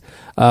has,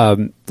 why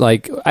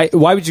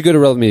would you go to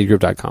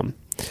relevantmediagroup.com?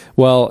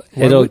 Well,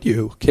 would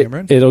you,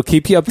 Cameron? It'll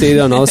keep you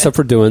updated on all the stuff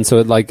we're doing. So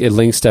it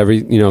links to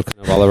every, kind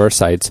of all of our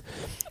sites,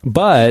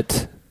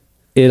 but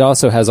it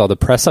also has all the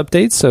press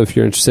updates. So if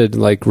you're interested,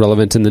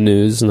 relevant in the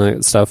news and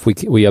that stuff, we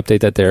update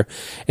that there.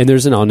 And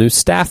there's an all new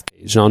staff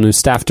page, an all new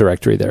staff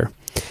directory there.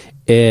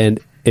 And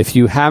if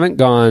you haven't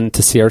gone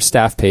to see our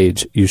staff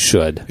page, you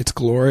should. It's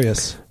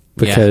glorious.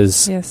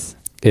 Because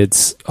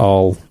it's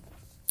all...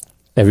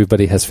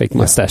 Everybody has fake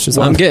mustaches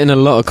on. I'm getting a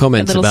lot of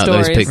comments about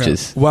stories. those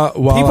pictures. While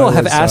people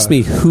have asked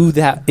me who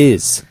that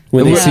is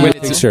when they see the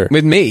picture.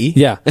 With me?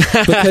 Yeah.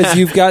 Because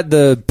you've got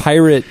the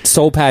pirate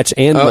soul patch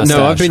and mustache.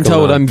 No, I've been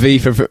told I'm V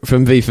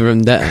from V for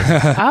Vendetta.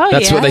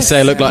 That's what they say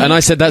I look like. And I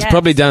said that's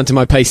probably down to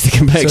my pasty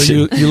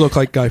complexion. So you look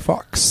like Guy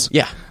Fawkes.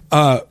 Yeah.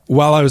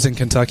 While I was in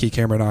Kentucky,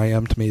 Cameron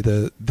IM'd me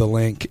the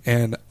link,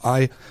 and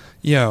I...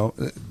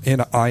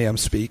 in I am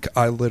speak,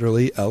 I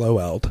literally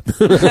LOL'd.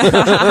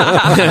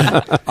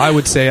 I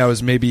would say I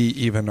was maybe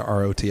even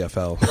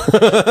ROTFL.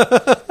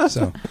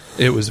 So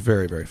it was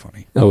very, very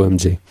funny.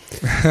 OMG.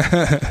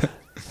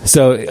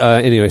 So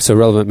anyway, so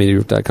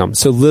relevantmediagroup.com.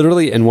 So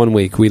literally in 1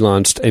 week, we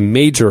launched a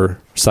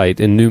major site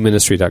in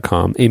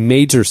newministry.com, a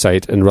major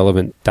site in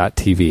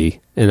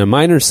relevant.tv, and a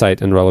minor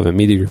site in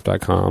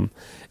relevantmediagroup.com,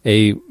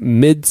 a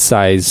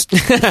mid-sized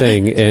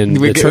thing in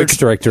the church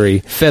directory,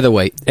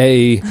 featherweight,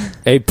 a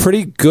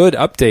pretty good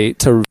update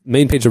to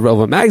main page of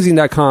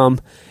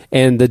relevantmagazine.com,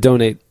 and the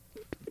donate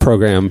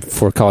program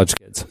for college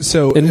kids.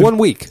 So in 1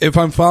 week. If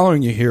I'm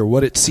following you here,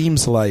 what it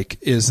seems like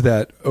is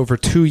that over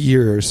 2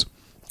 years,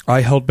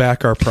 I held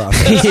back our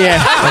process.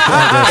 Yeah.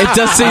 It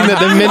does seem that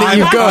the minute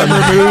you've gone,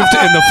 I'm removed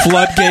and the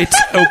floodgates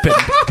open.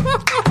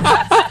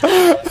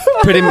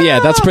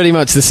 That's pretty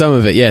much the sum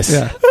of it, yes.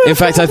 Yeah. In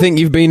fact, I think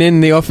you've been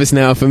in the office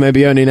now for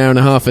maybe only an hour and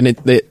a half, and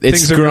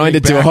it's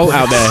grinded to a halt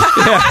out there.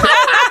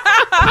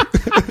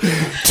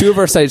 Two of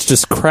our sites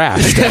just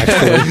crashed,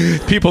 actually.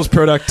 People's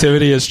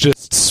productivity is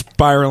just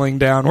spiraling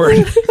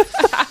downward.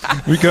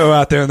 We go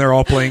out there and they're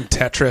all playing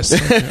Tetris.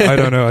 I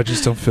don't know. I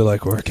just don't feel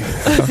like working.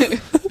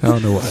 I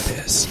don't know what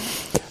it is.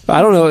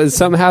 I don't know.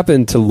 Something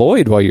happened to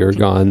Lloyd while you were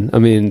gone. I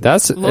mean,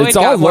 it's all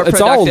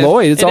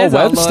Lloyd. It's all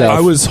web stuff.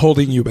 I was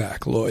holding you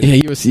back, Lloyd. Yeah,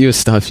 you were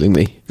stifling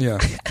me. Yeah.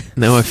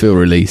 Now I feel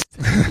released.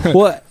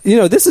 Well,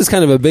 this is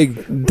kind of a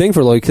big thing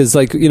for Lloyd because,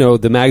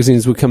 the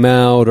magazines would come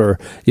out or,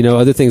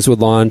 other things would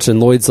launch, and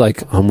Lloyd's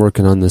like, I'm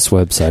working on this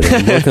website.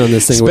 I'm working on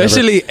this thing.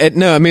 Especially,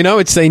 I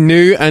would say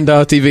New and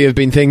RTV have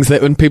been things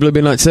that when people have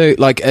been like, so,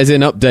 as in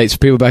updates for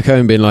people back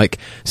home being like,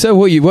 so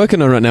what are you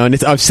working on right now?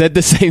 And I've said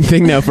the same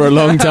thing now for a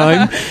long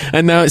time,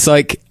 and now it's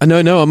like,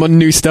 no, I'm on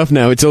new stuff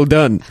now. It's all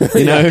done.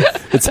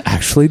 It's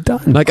actually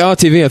done. Like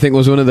RTV, I think,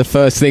 was one of the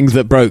first things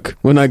that broke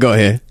when I got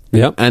here.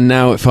 Yep. And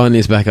now it finally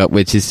is back up,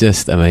 which is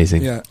just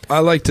amazing. Yeah. I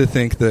like to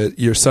think that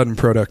your sudden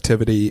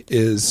productivity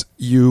is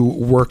you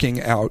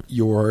working out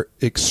your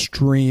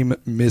extreme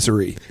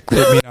misery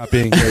at me not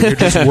being here. You're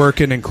just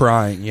working and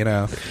crying,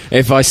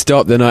 If I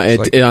stop, then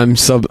I'm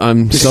sobbing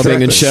and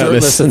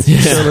shirtless.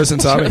 Shirtless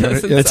and sobbing.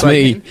 That's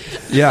me.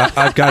 Yeah,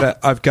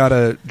 I've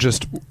gotta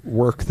just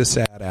work the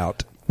sad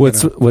out.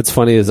 What's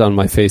funny is on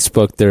my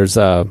Facebook, there's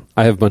I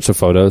have a bunch of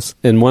photos,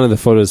 and one of the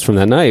photos from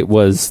that night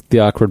was the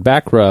awkward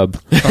back rub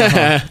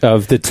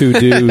of the two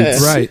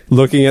dudes Right.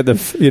 looking at the,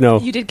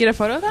 You did get a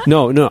photo of that?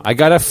 No, I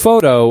got a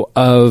photo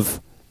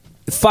of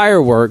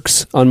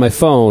fireworks on my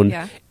phone,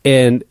 Yeah.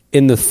 and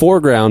in the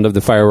foreground of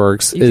the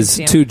fireworks You can is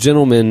see 'em. two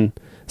gentlemen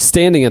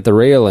standing at the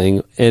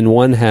railing, and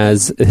one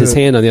has his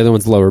hand on the other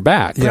one's lower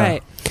back. Yeah.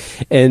 Right.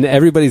 And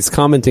everybody's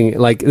commenting,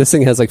 like, this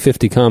thing has like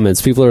 50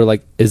 comments. People are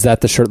like, is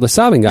that the shirtless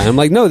sobbing guy? I'm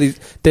like, no,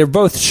 they're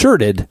both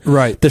shirted.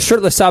 Right. The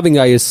shirtless sobbing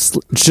guy is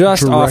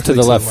just off Directly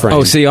to the left frame.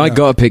 Oh, see, I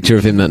got a picture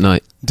of him that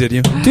night. Did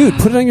you? Dude,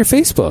 put it on your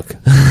Facebook.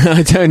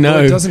 I don't know.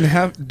 No, it doesn't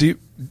have. Do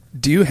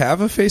you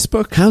have a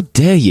Facebook? How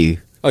dare you?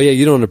 Oh, yeah,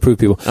 you don't approve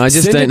people. I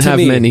just Send it don't to have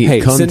me. many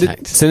Hey,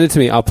 contacts. Send it to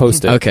me. I'll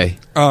post it. Okay.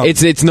 Oh.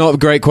 It's not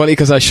great quality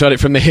because I shot it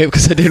from the hip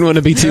because I didn't want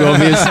to be too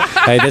obvious.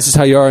 Hey, this is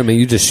how you are. I mean,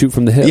 you just shoot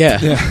from the hip. Yeah,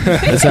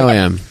 that's how I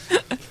am.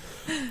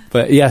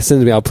 But yeah, send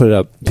it to me. I'll put it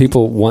up.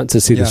 People want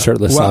to see the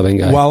shirtless sobbing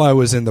guy. While I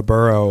was in the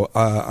borough,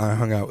 I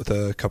hung out with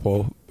a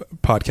couple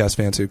podcast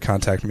fans who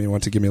contacted me and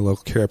wanted to give me a little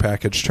care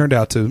package. Turned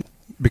out to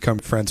become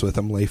friends with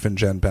them, Leif and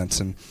Jen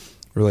Benson.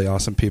 Really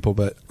awesome people.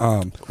 But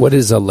What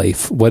is a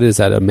Leif? What is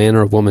that, a man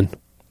or a woman?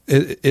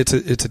 it's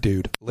a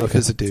dude. Leif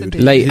is a dude.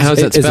 Late, how's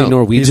that Is he spelled?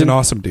 Norwegian? He's an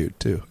awesome dude,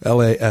 too.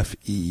 Lafe.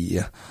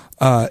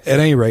 At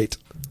any rate...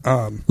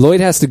 Lloyd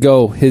has to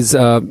go. His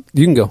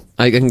you can go.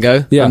 I can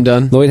go? Yeah, I'm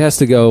done. Lloyd has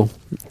to go.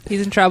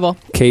 He's in trouble.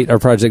 Kate, our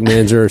project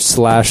manager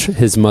 /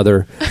 his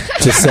mother,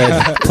 just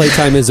said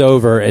playtime is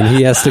over and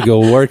he has to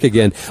go work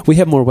again. We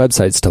have more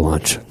websites to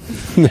launch.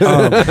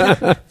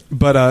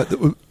 But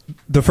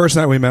the first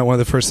night we met, one of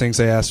the first things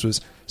they asked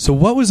was, so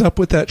what was up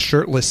with that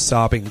shirtless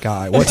sobbing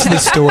guy? What's the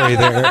story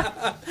there?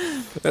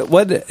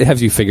 What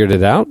have you figured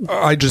it out?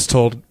 I just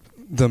told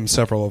them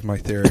several of my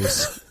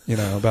theories,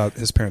 about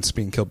his parents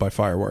being killed by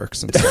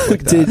fireworks and stuff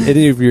like that. Did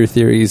any of your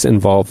theories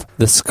involve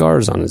the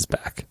scars on his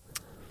back?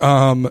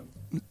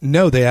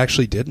 No, they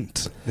actually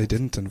didn't. They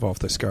didn't involve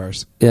the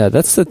scars. Yeah,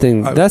 that's the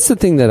thing. That's the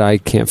thing that I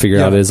can't figure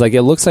out. Is like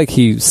it looks like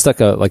he stuck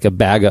a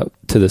bag up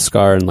to the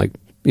scar, and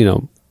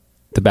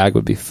the bag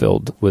would be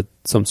filled with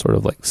some sort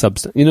of like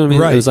substance. You know what I mean?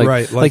 Right, It was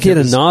right. Like he had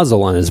a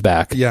nozzle on his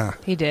back. Yeah.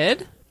 He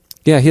did?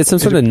 Yeah, he had some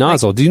sort of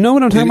nozzle. Do you know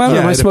what I'm talking about? Or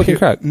am I smoking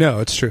crack?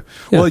 No, it's true.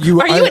 Yeah.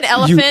 Well, Are you an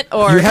elephant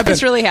or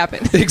this really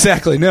happened?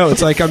 Exactly. No,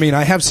 it's like,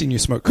 I have seen you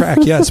smoke crack,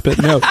 yes, but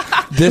no,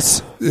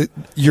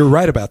 you're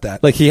right about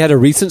that. Like he had a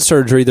recent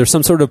surgery. There's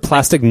some sort of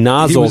plastic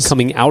nozzle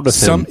coming out of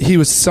him. He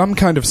was some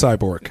kind of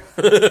cyborg.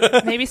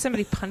 Maybe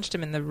somebody punched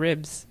him in the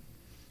ribs.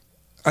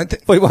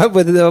 Wait, why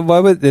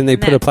would then they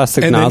put a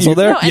plastic nozzle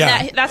there? No, and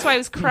Yeah. that's why I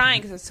was crying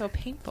because it was so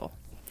painful.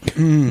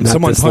 Someone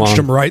this punched long.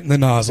 him right in the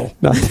nozzle.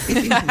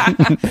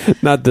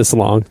 Not this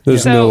long.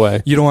 There's no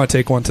way. You don't want to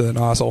take one to the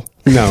nozzle.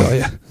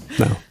 No.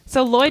 No.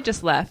 So Lloyd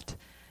just left.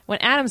 When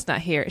Adam's not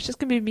here, it's just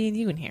going to be me and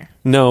you in here.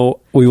 No,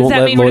 we Does won't that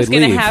let mean we're Lloyd just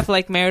going to leave. have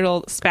like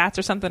marital spats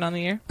or something on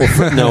the air?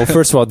 No,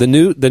 first of all, the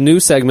new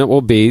segment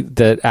will be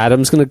that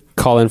Adam's going to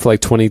call in for like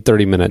 20,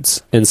 30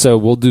 minutes. And so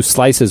we'll do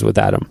slices with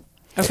Adam.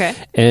 Okay.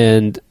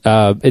 And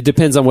it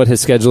depends on what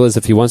his schedule is.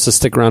 If he wants to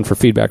stick around for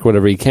feedback,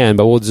 whatever he can.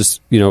 But we'll just,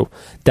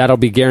 that'll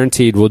be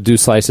guaranteed. We'll do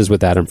slices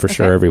with Adam for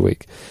sure every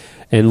week.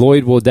 And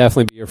Lloyd will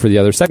definitely be here for the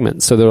other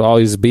segment. So there'll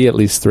always be at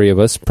least 3 of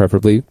us,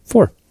 preferably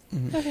 4.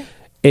 Mm-hmm. Okay.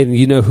 And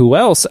you know who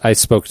else I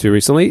spoke to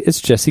recently?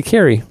 It's Jesse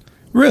Carey.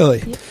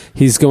 Really?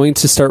 He's going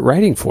to start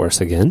writing for us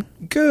again.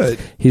 Good.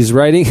 He's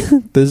writing.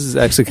 This is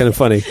actually kind of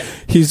funny.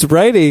 He's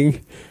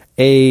writing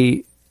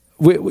in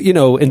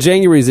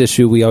January's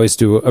issue, we always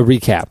do a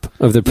recap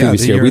of the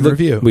previous the year. year We in look,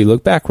 review. we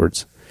look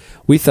backwards.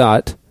 We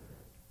thought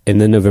in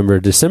the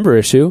November-December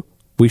issue,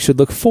 we should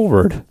look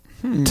forward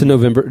to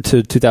November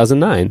to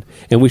 2009,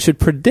 and we should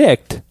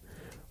predict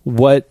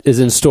what is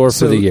in store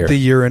for the year. The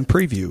year in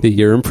preview. The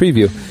year in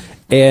preview.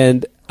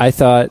 And I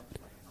thought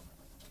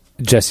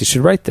Jesse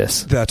should write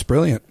this. That's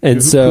brilliant.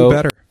 And who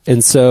better?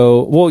 And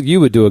so, well, you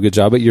would do a good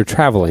job, but you're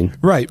traveling.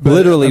 Right. But,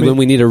 Literally, when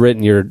we need a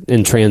written, you're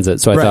in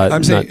transit. So I thought...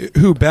 I'm saying,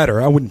 who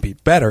better? I wouldn't be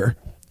better.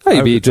 Oh,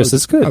 you'd be would- just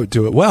as good. I would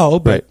do it well,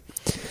 but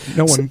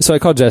no one... So I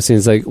called Jesse and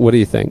he's like, what do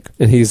you think?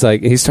 And he's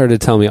like, he started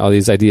telling me all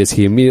these ideas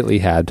he immediately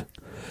had,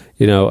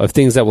 of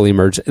things that will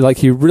emerge. Like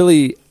he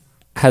really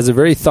has a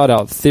very thought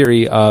out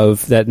theory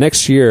of that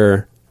next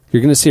year,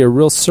 you're going to see a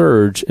real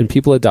surge in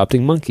people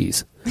adopting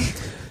monkeys.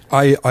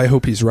 I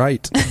hope he's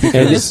right.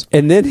 Because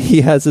And then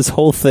he has this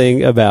whole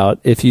thing about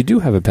if you do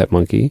have a pet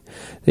monkey,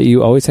 that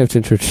you always have to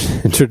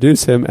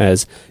introduce him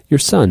as your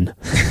son.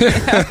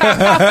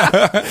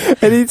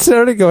 And he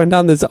started going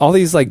down all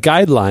these like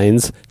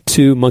guidelines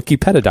to monkey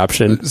pet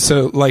adoption.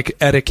 so, like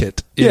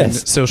etiquette in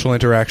Yes. social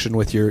interaction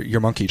with your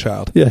monkey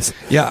child. Yes.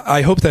 Yeah,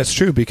 I hope that's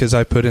true because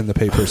I put in the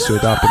papers to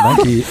adopt a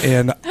monkey,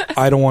 and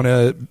I don't want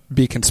to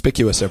be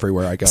conspicuous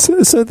everywhere I go.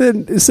 So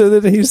then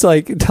he's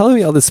like telling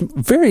me all this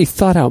very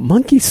thought out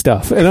monkey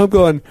stuff, and I'm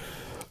going,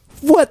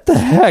 what the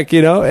heck,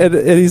 And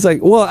he's like,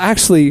 well,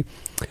 actually,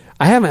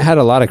 I haven't had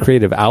a lot of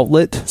creative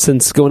outlet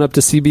since going up to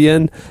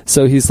CBN.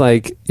 So he's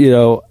like,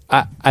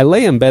 I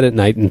lay in bed at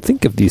night and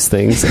think of these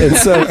things. And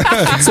so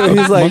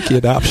he's like, monkey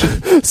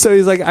adoption. So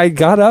he's like, I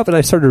got up and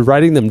I started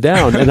writing them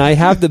down, and I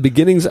have the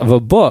beginnings of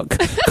a book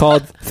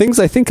called Things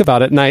I Think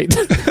About at Night.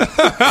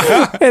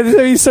 And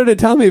so he started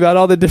telling me about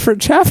all the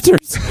different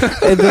chapters,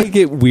 and they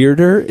get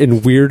weirder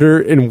and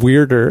weirder and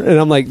weirder. And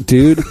I'm like,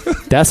 dude,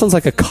 that sounds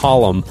like a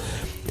column.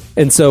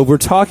 And so we're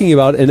talking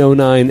about in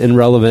 09 and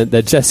Relevant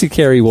that Jesse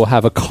Carey will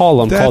have a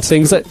column called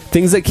Things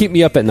That Keep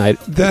Me Up at Night.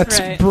 That's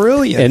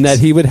brilliant. And that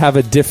he would have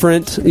a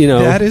different,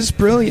 That is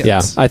brilliant.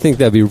 Yeah, I think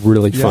that'd be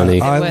really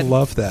funny. I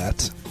love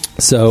that.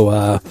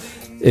 So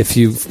if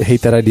you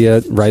hate that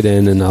idea, write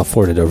in and I'll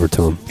forward it over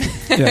to him.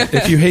 Yeah,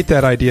 if you hate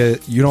that idea,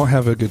 you don't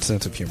have a good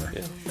sense of humor.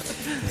 Yeah.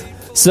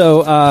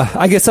 So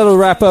I guess that'll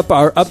wrap up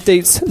our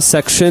updates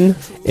section.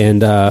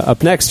 And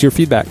up next, your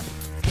feedback.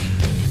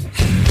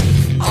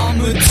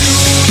 I'ma do the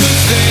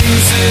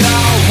things that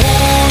I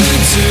wanna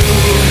do.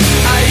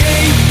 I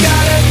ain't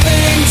got a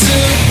thing to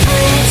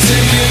prove to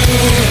you.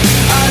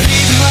 I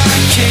leave my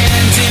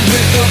candy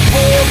with the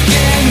pork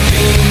and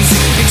beans.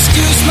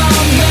 Excuse my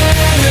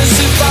manners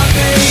if I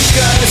make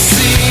a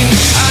scene.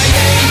 I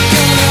ain't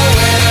gonna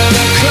wear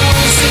the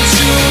clothes that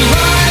you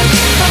like.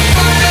 I'm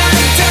fine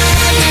and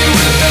dandy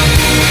with the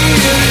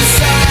beat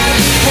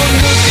inside.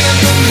 One look in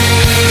the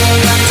mirror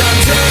and I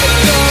take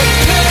the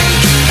pick.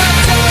 I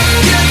don't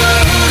give a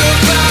hoot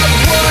about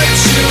what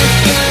you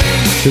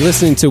think. You're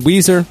listening to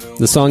Weezer.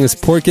 The song is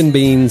Pork and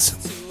Beans.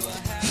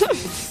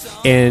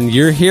 And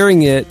you're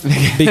hearing it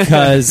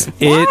because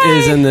it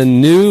is in the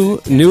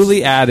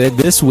newly added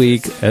this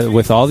week,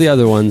 with all the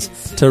other ones,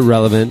 to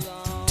Relevant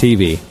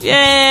TV.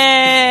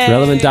 Yay!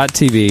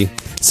 Relevant.tv.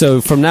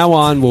 So from now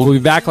on, we'll be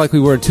back like we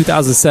were in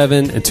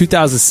 2007 and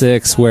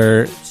 2006,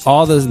 where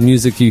all the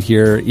music you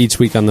hear each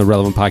week on the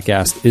Relevant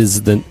podcast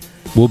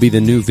will be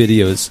the new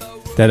videos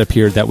that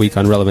appeared that week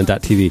on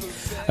Relevant.tv.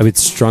 I would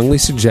strongly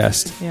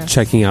suggest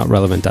checking out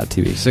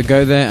Relevant.tv. So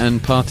go there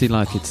and party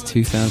like it's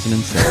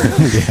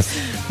 2007.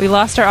 Yes. We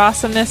lost our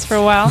awesomeness for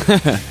a while.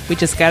 We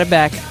just got it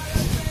back.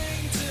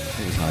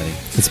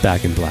 It's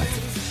back in black.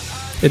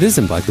 It is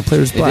in black. The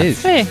player's black. It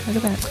is. Hey,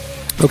 look at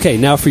that. Okay,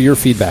 now for your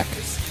feedback.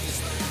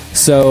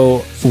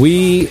 So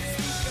we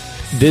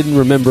didn't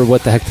remember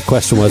what the heck the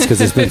question was because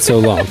it's been so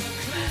long.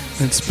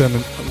 It's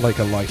been like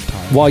a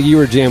lifetime. While you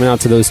were jamming out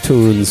to those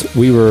tunes,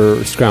 we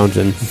were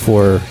scrounging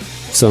for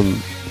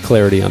some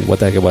clarity on what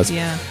the heck it was.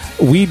 Yeah.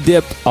 We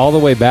dipped all the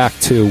way back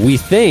to, we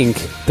think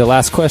the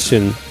last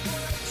question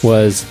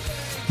was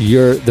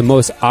the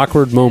most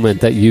awkward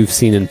moment that you've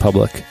seen in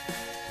public.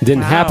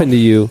 Didn't happen to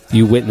you,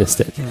 you witnessed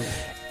it.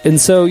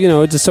 And so,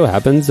 it just so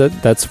happens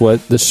that that's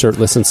what the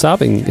shirtless and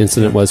sobbing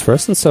incident was for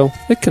us, and so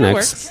it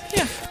connects. It works.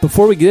 Yeah.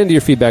 Before we get into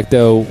your feedback,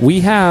 though,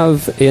 we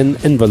have an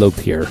envelope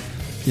here.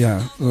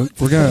 Yeah, we're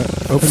going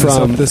to open this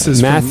From up. This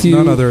is Matthew,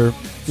 from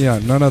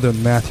none other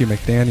than Matthew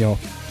McDaniel,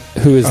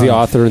 who is the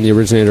author and the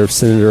originator of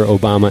Senator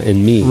Obama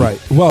and Me. Right.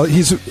 Well,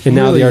 he's and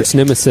now really, the arch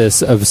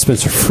nemesis of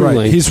Spencer Fruling.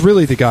 Right. He's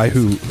really the guy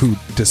who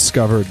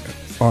discovered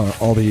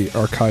all the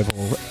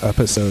archival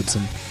episodes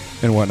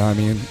and whatnot. I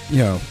mean,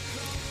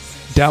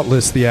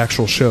 doubtless the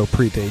actual show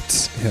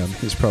predates him.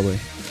 He's probably,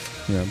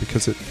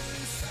 because it.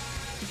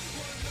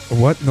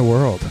 What in the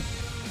world?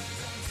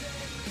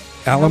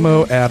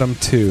 Alamo Adam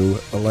 2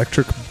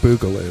 Electric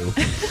Boogaloo.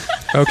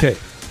 Okay,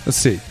 let's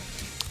see.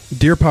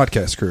 Dear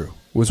podcast crew,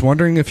 was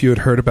wondering if you had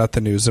heard about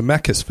the new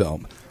Zemeckis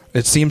film.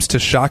 It seems to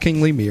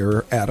shockingly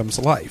mirror Adam's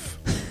life.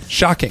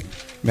 Shocking.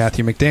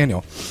 Matthew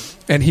McDaniel.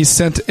 And he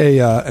sent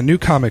a new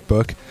comic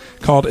book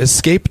called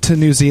Escape to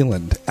New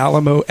Zealand,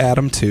 Alamo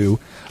Adam 2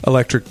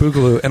 Electric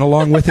Boogaloo, and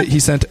along with it he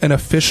sent an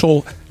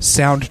official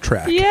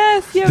soundtrack.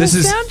 Yes, you have This a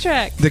is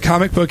soundtrack. The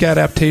comic book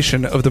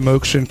adaptation of the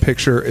motion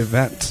picture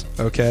event,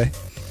 okay?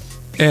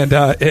 And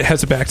it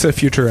has a Back to the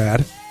Future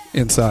ad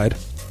inside.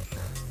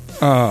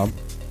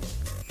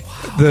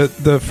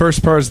 The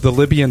first part is the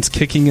Libyans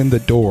kicking in the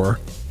door,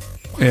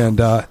 and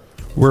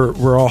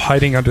we're all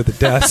hiding under the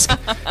desk.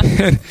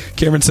 And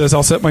Cameron says,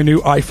 "I'll set my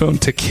new iPhone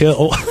to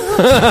kill."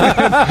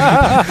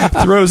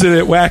 Throws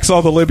it whacks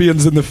all the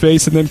Libyans in the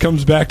face, and then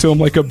comes back to him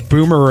like a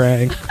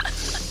boomerang.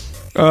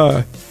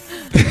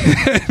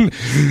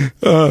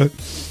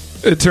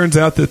 It turns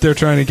out that they're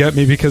trying to get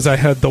me because I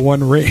had the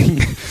One Ring.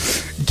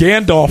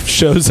 Gandalf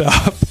shows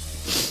up.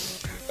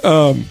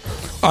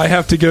 I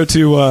have to go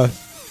to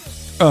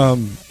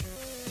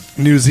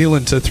New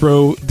Zealand to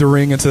throw the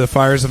ring into the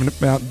fires of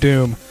Mount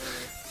Doom.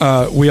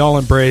 We all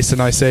embrace,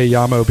 and I say,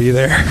 Yamo, be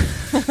there.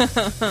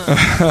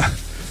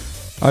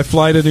 I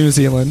fly to New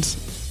Zealand.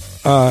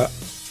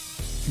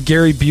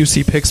 Gary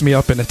Busey picks me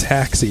up in a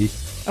taxi.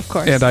 Of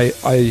course. And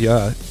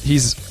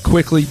he's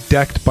quickly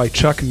decked by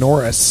Chuck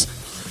Norris.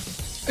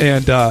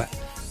 And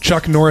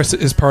Chuck Norris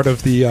is part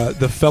of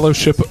the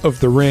Fellowship of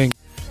the Ring,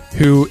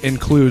 who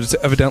includes,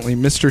 evidently,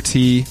 Mr.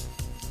 T,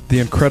 the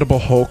Incredible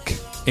Hulk,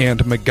 and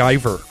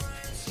MacGyver.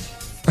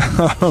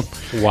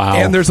 Wow.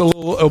 And there's a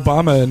little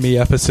Obama and Me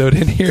episode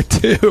in here,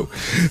 too,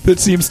 that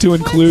seems to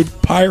include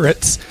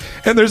pirates.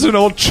 And there's an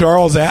old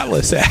Charles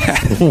Atlas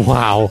ad.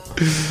 Wow.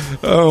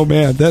 Oh,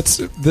 man.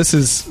 This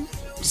is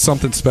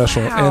something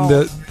special. Wow.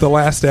 And the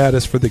last ad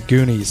is for the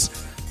Goonies.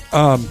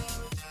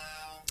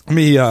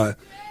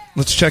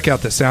 Let's check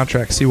out the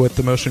soundtrack, see what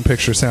the motion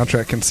picture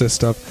soundtrack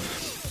consists of.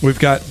 We've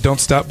got Don't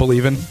Stop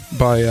Believin'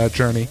 by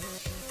Journey.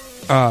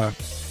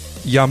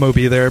 Yamo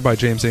Be There by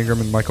James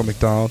Ingram and Michael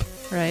McDonald.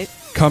 Right.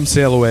 Come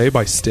Sail Away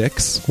by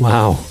Styx.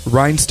 Wow.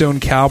 Rhinestone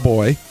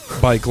Cowboy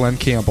by Glenn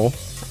Campbell.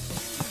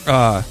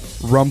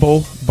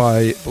 Rumble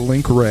by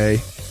Link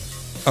Ray.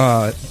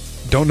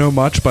 Don't Know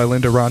Much by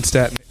Linda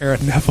Ronstadt and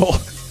Aaron Neville.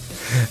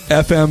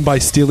 FM by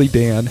Steely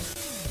Dan.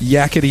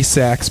 Yakety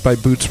Sax by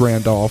Boots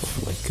Randolph.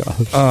 Oh my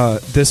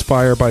gosh. This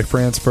Fire by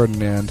Franz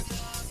Ferdinand.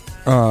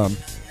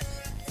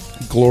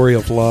 Glory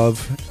of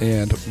Love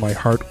and My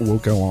Heart Will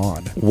Go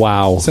On.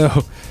 Wow.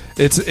 So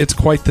it's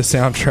quite the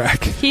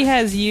soundtrack. He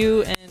has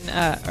you and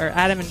or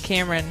Adam and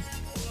Cameron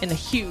in a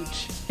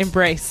huge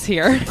embrace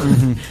here.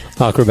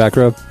 Awkward back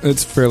rub.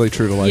 It's fairly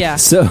true to life. Yeah.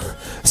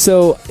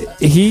 So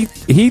he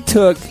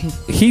took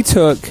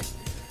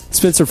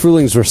Spencer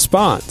Fruhling's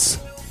response.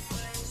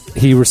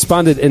 He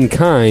responded in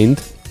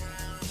kind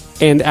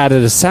and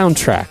added a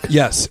soundtrack.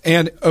 Yes.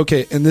 And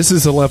this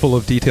is a level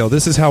of detail.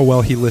 This is how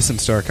well he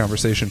listens to our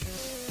conversation.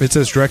 It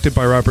says directed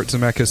by Robert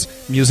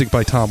Zemeckis, music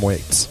by Tom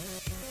Waits.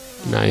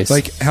 Nice.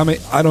 Like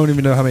I don't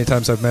even know how many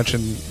times I've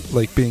mentioned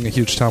like being a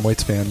huge Tom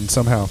Waits fan, and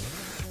somehow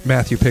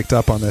Matthew picked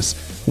up on this.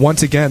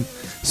 Once again,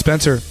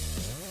 Spencer,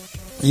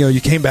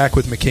 you came back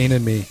with McCain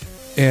and Me,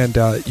 and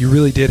you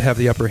really did have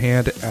the upper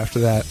hand after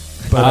that.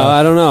 But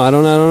I don't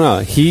know.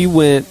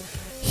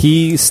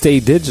 He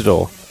stayed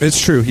digital. It's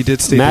true. He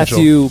did stay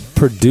Matthew digital.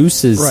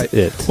 produces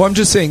it. Well, I'm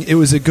just saying it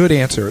was a good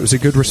answer. It was a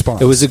good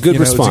response. It was a good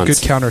response. It was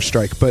a good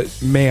counter-strike.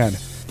 But, man,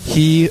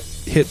 he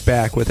hit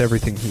back with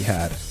everything he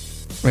had.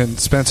 And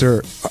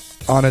Spencer,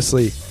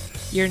 honestly...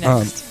 You're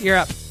next. You're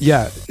up.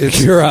 Yeah.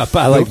 You're up.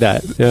 I like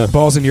that. Yeah.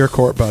 Ball's in your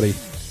court, buddy.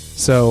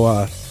 So,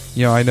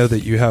 I know that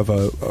you have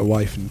a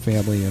wife and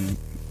family and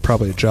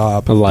probably a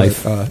job. A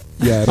life. But,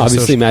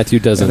 obviously, Matthew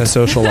doesn't. And a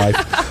social life.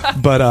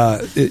 But,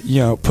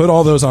 put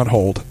all those on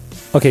hold.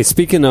 Okay,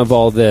 speaking of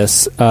all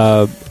this,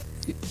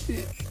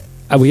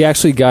 we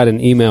actually got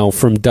an email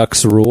from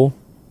Ducks Rule.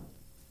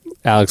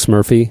 Alex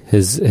Murphy,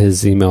 his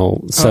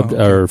email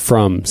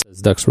from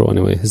says Ducks Rule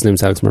anyway. His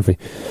name's Alex Murphy.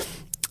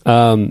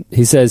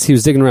 He says he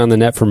was digging around the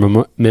net for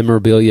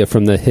memorabilia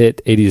from the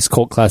hit 80s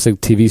cult classic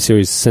TV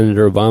series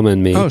Senator Obama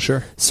and Me. Oh,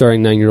 sure.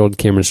 Starring 9-year-old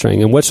Cameron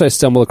Strang. And what should I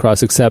stumble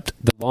across except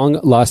the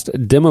long-lost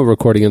demo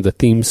recording of the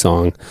theme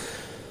song?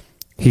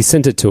 He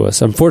sent it to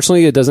us.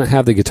 Unfortunately, it doesn't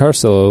have the guitar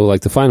solo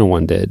like the final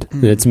one did.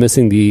 And it's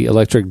missing the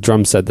electric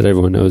drum set that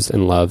everyone knows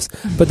and loves.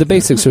 But the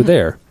basics are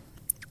there.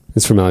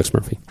 It's from Alex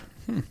Murphy.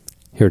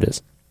 Here it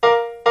is.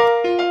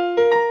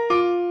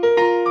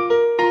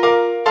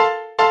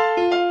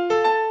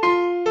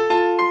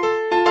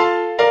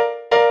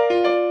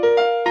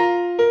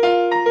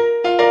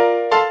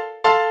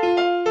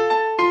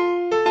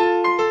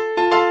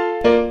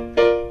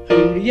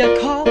 Who do you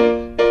call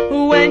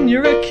when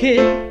you're a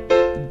kid?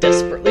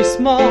 Desperately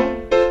small,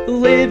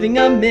 living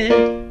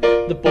amid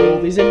the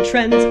bullies and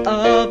trends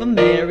of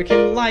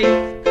American life,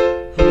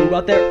 who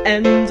out there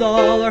ends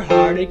all our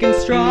heartache and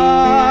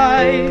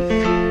strife.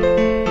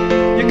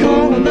 You're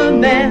calling the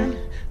man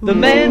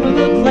with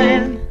a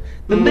plan,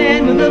 the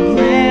man with a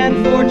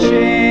plan for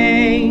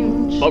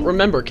change. But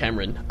remember,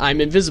 Cameron, I'm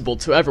invisible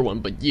to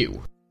everyone but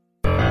you.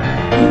 Ooh,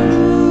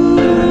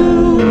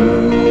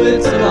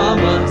 it's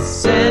Obama,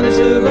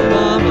 Senator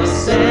Obama,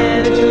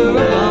 Senator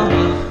Obama.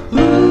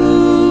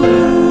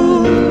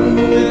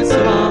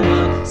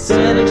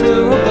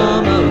 Senator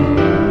Obama.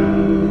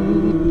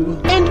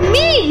 Ooh. And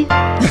me!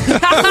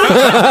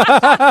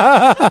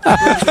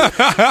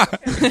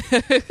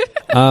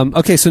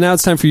 Okay, so now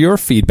it's time for your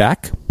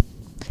feedback.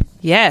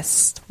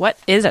 Yes. What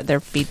is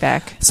their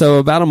feedback? So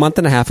about a month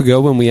and a half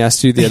ago when we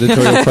asked you the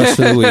editorial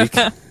question of the week,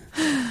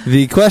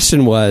 the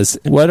question was,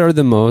 what are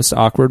the most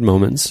awkward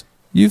moments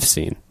you've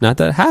seen? Not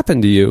that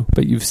happened to you,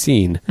 but you've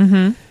seen.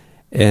 Mm-hmm.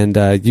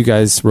 And you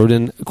guys wrote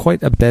in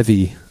quite a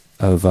bevy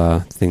of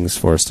things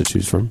for us to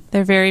choose from.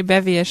 They're very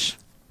bevyish.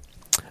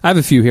 I have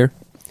a few here.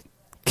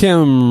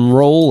 Kim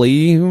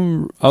Rowley.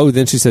 Oh,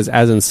 then she says,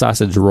 as in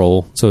sausage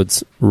roll. So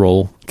it's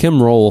roll.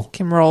 Kim Roll.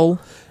 Kim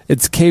Roll.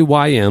 It's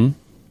KYM.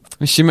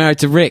 Is she married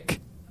to Rick?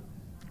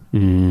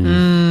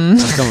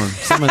 Oh,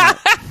 come on.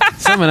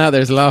 Someone out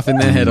there is laughing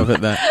their head off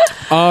at that.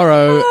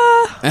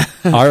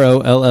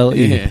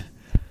 R-O-L-L-E. Yeah.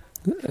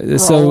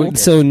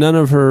 So none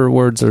of her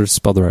words are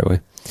spelled the right way.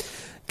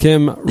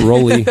 Kim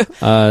Rowley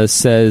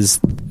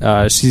says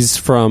she's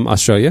from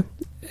Australia,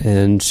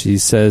 and she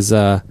says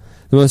the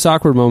most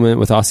awkward moment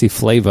with Aussie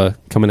Flava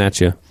coming at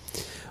you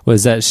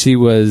was that she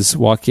was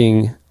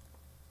walking.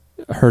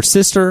 Her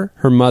sister,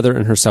 her mother,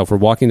 and herself were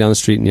walking down the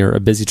street near a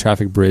busy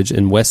traffic bridge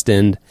in West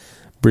End,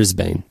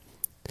 Brisbane.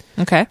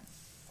 Okay.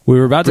 We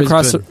were about to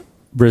cross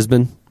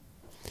Brisbane.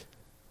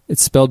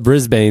 It's spelled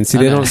Brisbane. See,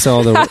 they don't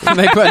sell the...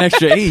 They put an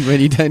extra E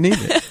when you don't need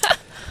it.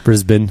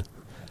 Brisbane.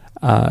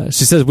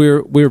 She says, we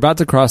were about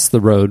to cross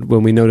the road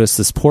when we noticed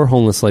this poor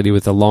homeless lady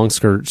with a long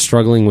skirt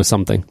struggling with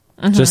something.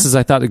 Mm-hmm. Just as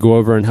I thought to go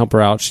over and help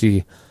her out,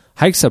 she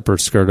hikes up her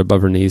skirt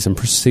above her knees and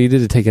proceeded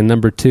to take a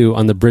number 2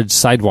 on the bridge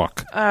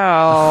sidewalk.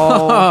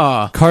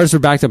 Oh. Cars were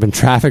backed up in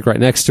traffic right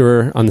next to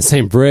her on the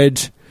same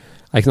bridge.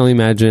 I can only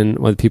imagine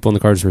what the people in the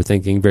cars were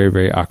thinking. Very,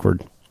 very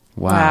awkward.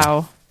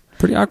 Wow.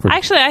 Pretty awkward.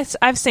 Actually,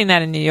 I've seen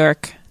that in New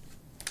York.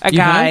 You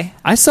Guy.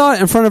 have? I saw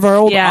it in front of our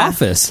old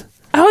office.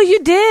 Oh,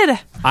 you did?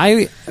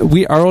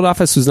 Our old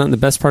office was not in the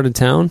best part of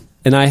town,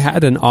 and I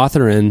had an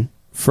author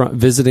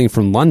visiting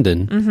from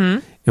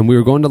London, and we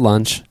were going to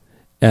lunch,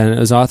 and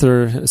as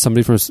author,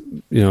 somebody from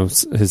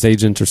his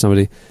agent or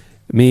somebody,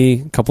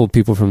 me, a couple of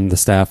people from the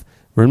staff,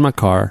 we're in my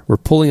car, we're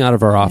pulling out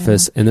of our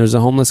office, and there's a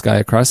homeless guy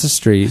across the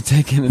street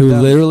who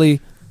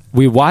literally,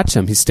 we watch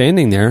him, he's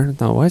standing there. I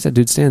thought, why is that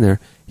dude standing there?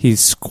 He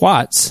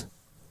squats,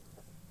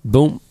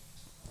 boom,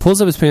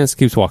 pulls up his pants,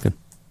 keeps walking.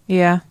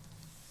 Yeah.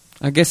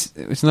 I guess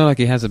it's not like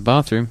he has a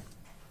bathroom.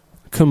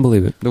 Couldn't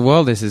believe it. The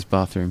world is his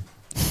bathroom.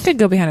 Could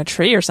go behind a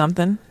tree or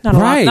something. Not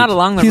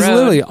along the road. He's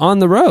literally on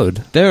the road.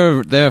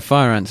 There are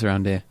fire ants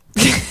around here.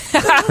 No,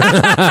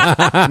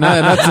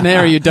 that's an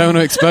area you don't want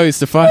to expose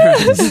to fire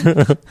ants.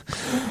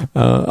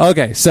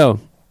 Okay, so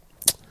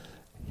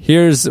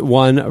here's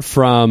one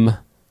from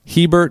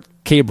Hebert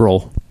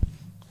Cabral.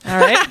 All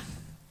right.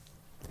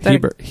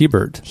 Hebert. No.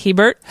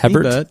 Hebert.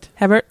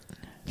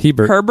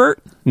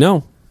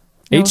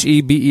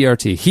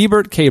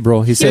 Hebert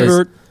Cabral. He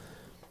says,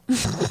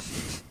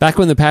 back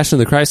when The Passion of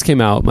the Christ came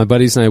out, my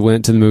buddies and I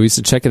went to the movies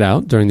to check it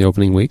out during the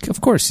opening week.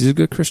 Of course, he's a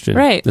good Christian.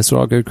 Right. That's what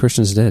all good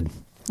Christians did.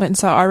 Went and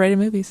saw R-rated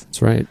movies.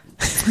 That's right.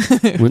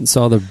 Went and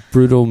saw the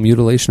brutal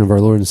mutilation of our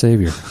Lord and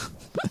Savior.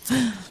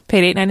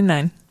 Paid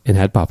 $8.99. And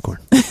had popcorn.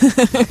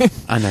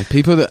 I know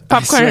people that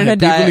popcorn in a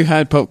people diet. who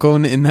had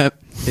popcorn in those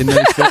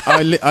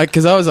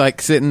because I was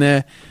like sitting there,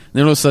 and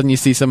then all of a sudden you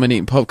see someone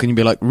eating popcorn, you'd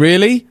be like,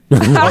 really?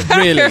 Like,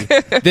 really?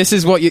 This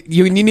is what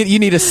you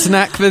need a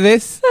snack for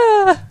this?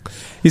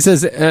 He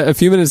says a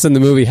few minutes in the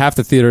movie, half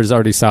the theater is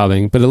already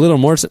sobbing. But a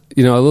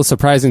little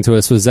surprising to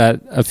us was that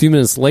a few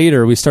minutes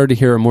later, we started to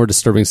hear a more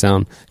disturbing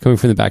sound coming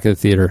from the back of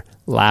the theater: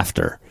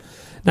 laughter.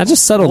 Not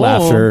just subtle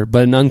laughter,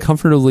 but an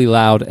uncomfortably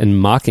loud and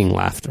mocking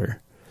laughter.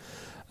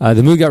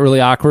 The movie got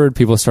really awkward.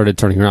 People started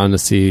turning around to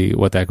see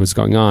what the heck was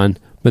going on,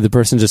 but the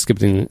person just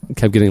kept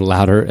getting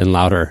louder and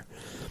louder.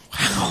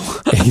 Wow.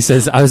 He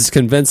says, I was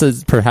convinced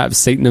that perhaps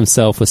Satan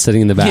himself was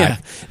sitting in the back. Yeah.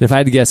 And if I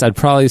had to guess, I'd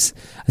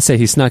say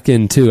he snuck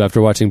in too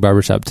after watching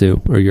Barbershop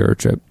 2 or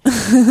Eurotrip.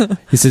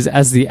 He says,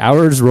 as the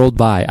hours rolled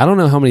by, I don't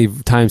know how many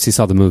times he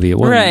saw the movie. It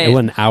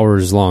wasn't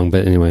hours long,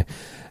 but anyway,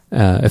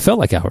 it felt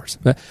like hours.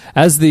 But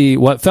as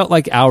what felt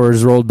like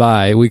hours rolled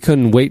by, we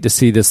couldn't wait to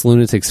see this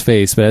lunatic's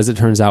face, but as it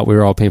turns out, we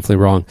were all painfully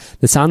wrong.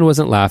 The sound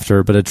wasn't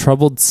laughter, but a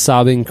troubled,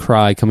 sobbing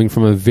cry coming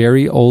from a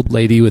very old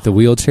lady with a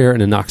wheelchair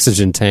and an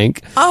oxygen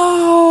tank. Oh!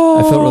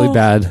 I felt really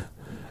bad,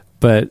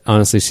 but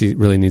honestly, she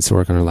really needs to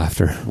work on her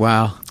laughter.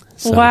 Wow.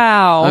 So,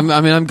 wow.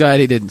 I'm glad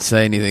he didn't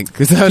say anything,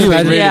 because that would have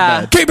been really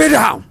bad. Keep it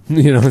down!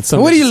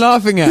 What are you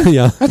laughing at?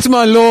 Yeah. That's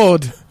my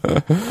Lord.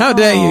 How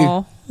dare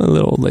you? A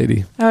little old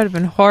lady. That would have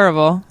been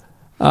horrible.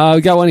 We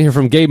got one here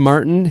from Gabe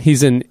Martin.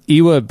 He's in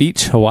Iwa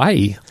Beach,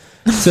 Hawaii.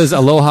 It says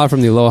aloha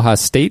from the Aloha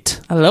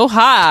State.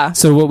 Aloha.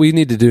 So what we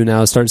need to do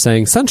now is start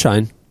saying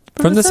sunshine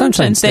from the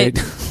Sunshine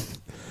State.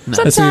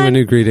 No. That's a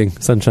new greeting.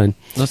 Sunshine.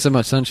 Not so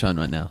much sunshine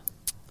right now.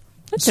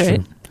 That's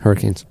right. True.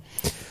 Hurricanes.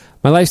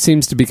 My life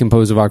seems to be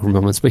composed of awkward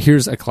moments, but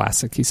here's a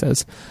classic, he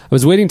says. I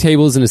was waiting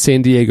tables in a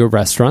San Diego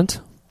restaurant.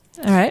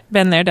 All right.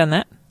 Been there, done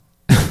that.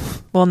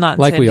 Well, not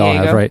like San we Diego.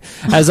 all have, right?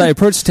 As I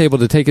approached the table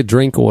to take a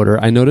drink order,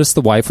 I noticed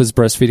the wife was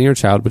breastfeeding her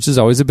child, which is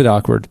always a bit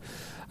awkward.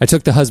 I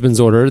took the husband's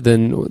order,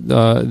 then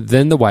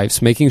the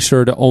wife's, making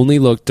sure to only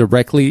look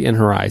directly in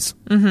her eyes.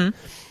 Mm-hmm.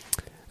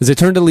 As I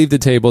turned to leave the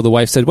table, the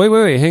wife said,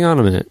 wait, hang on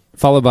a minute.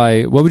 Followed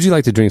by, what would you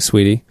like to drink,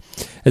 sweetie?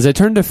 As I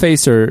turned to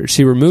face her,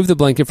 she removed the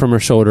blanket from her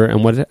shoulder,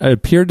 and what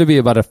appeared to be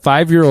about a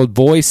 5-year-old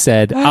boy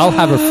said, I'll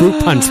have a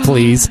fruit punch,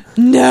 please.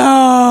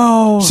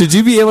 No! Should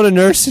you be able to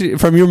nurse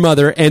from your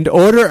mother and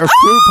order a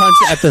fruit punch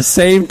at the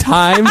same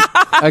time?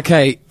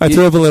 Okay. I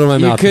threw up a little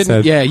in my mouth.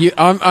 Couldn't, yeah,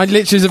 I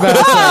literally was about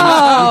to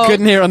say, you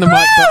couldn't hear it on the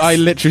mic, but I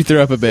literally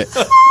threw up a bit.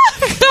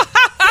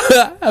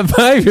 A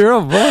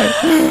 5-year-old boy.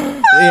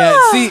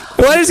 Yeah, see,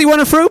 why does he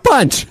want a fruit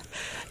punch?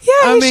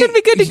 Yeah, he should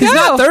be good to go. He's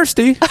not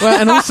thirsty. Well,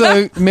 and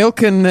also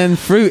milk and then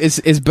fruit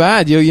is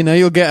bad.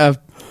 You'll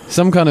get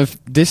some kind of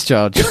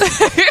discharge.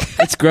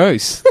 It's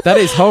gross. That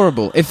is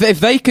horrible. If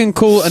they can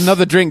call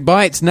another drink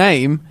by its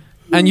name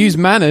and use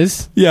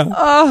manners,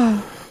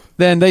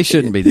 then they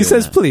shouldn't be doing He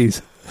says that.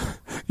 Please.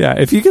 Yeah,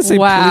 if you can say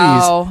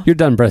please, you're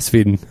done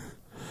breastfeeding.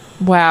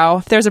 Wow.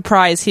 If there's a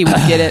prize, he would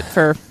get it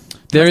for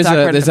There's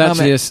awkward at the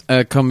actually moment.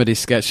 a comedy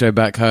sketch show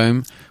back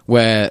home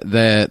where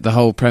the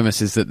whole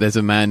premise is that there's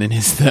a man in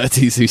his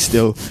 30s who's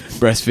still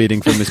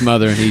breastfeeding from his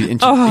mother,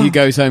 and he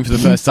goes home for the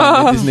first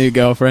time with his new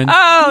girlfriend.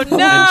 Oh no!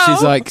 And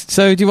she's like,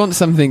 "So do you want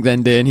something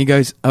then, dear?" And he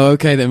goes, "Oh,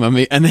 okay then,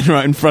 mummy." And then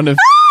right in front of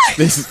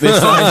this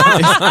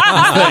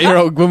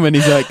 30-year-old woman,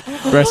 he's like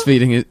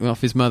breastfeeding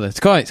off his mother. It's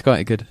quite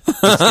a good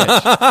sketch.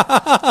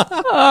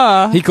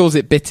 He calls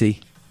it bitty.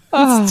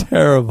 It's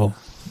terrible.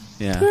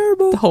 Yeah.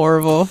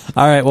 Horrible.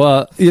 All right,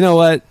 well, you know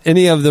what?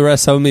 Any of the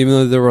rest of them, even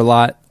though there were a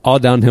lot, all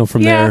downhill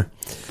from there.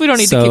 We don't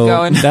need to So keep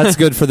going. That's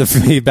good for the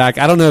feedback.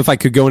 I don't know if I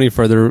could go any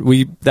further.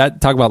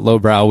 Talk about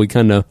lowbrow.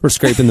 We're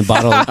scraping the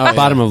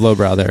bottom of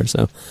lowbrow there.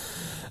 So,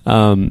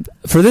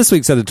 for this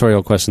week's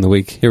editorial question of the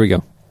week, here we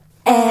go.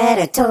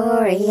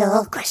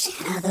 Editorial question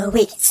of the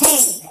week.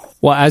 Hey.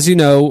 Well, as you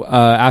know,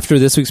 after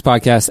this week's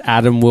podcast,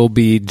 Adam will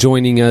be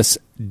joining us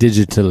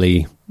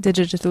digitally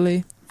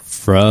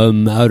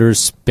from outer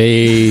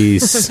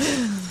space,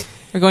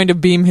 We're going to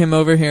beam him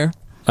over here.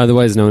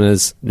 otherwise known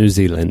as New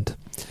Zealand.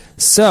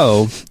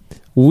 So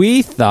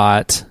we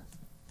thought,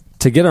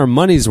 to get our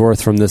money's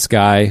worth from this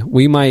guy,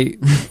 we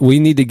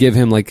need to give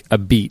him like a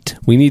beat.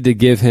 We need to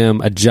give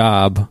him a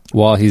job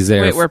while he's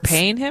there. Wait, we're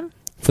paying him?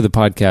 For the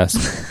podcast.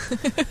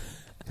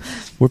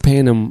 We're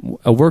paying him.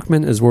 A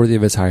workman is worthy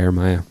of his hire,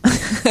 Maya.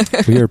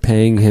 We are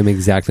paying him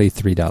exactly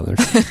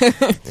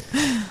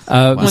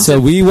 $3. So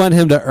we want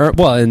him to earn.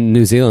 Well, in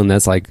New Zealand,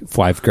 that's like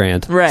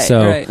 $5,000. Right.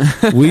 So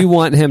right. we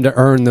want him to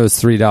earn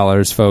those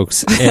 $3,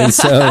 folks. And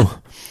so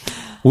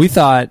we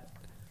thought,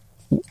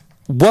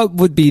 what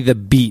would be the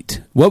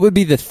beat? What would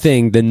be the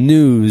thing, the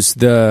news,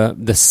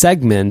 the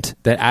segment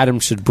that Adam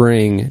should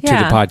bring to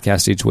the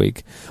podcast each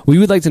week? We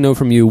would like to know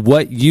from you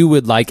what you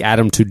would like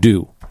Adam to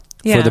do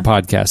for the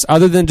podcast,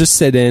 other than just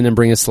sit in and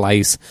bring a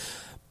slice.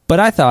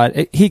 But I thought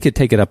he could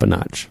take it up a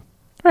notch.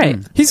 Right.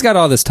 He's got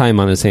all this time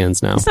on his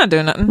hands now. He's not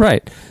doing nothing.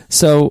 Right.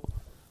 So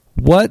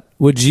what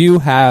would you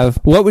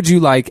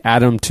like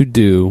Adam to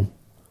do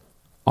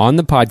on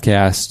the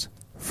podcast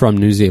from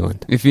New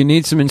Zealand? If you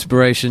need some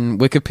inspiration,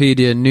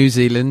 Wikipedia New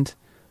Zealand,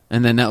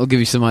 and then that will give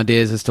you some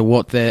ideas as to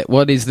what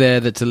is there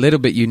that's a little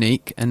bit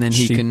unique, and then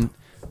Sheep. he can...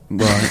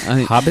 Well,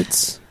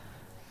 Hobbits?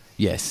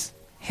 Yes.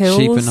 Hills?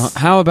 Sheep and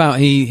how about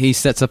he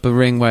sets up a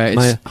ring where it's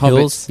My hobbits?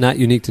 hills, not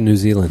unique to New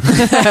Zealand.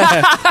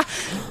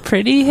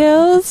 Pretty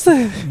hills?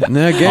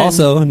 No, again.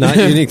 Also not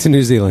unique to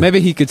New Zealand. Maybe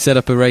he could set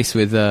up a race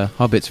with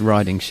hobbits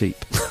riding sheep.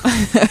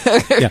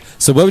 Yeah.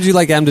 So what would you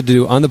like Adam to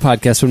do on the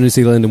podcast from New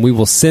Zealand? And we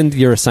will send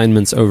your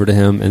assignments over to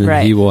him, and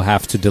then he will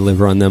have to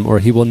deliver on them, or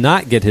he will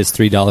not get his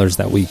 $3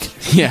 that week.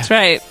 Yeah. That's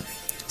right.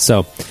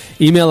 So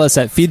email us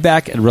at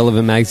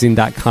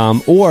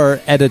feedback@relevantmagazine.com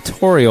or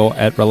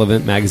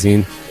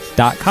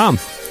editorial@relevantmagazine.com.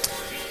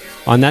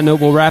 On that note,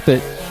 we'll wrap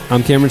it.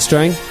 I'm Cameron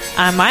Strang.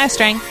 I'm Maya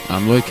Strang.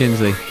 I'm Lloyd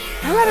Kinsley.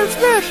 I'm Adam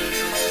Smith.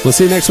 We'll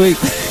see you next week.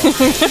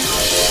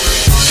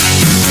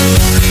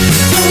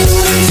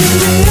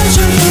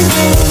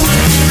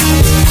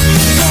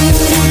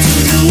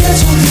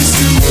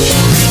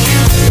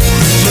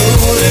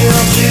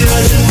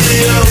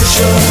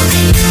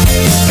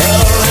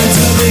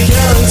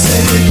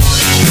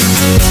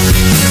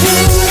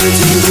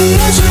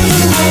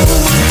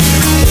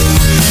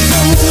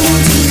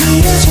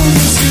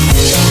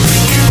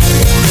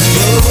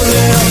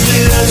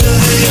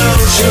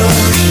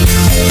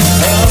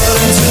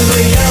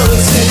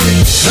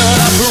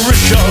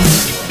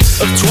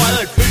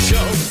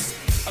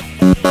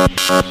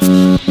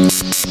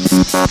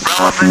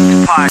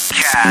 Relevant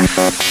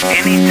Podcast.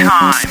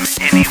 Anytime,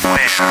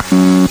 anywhere.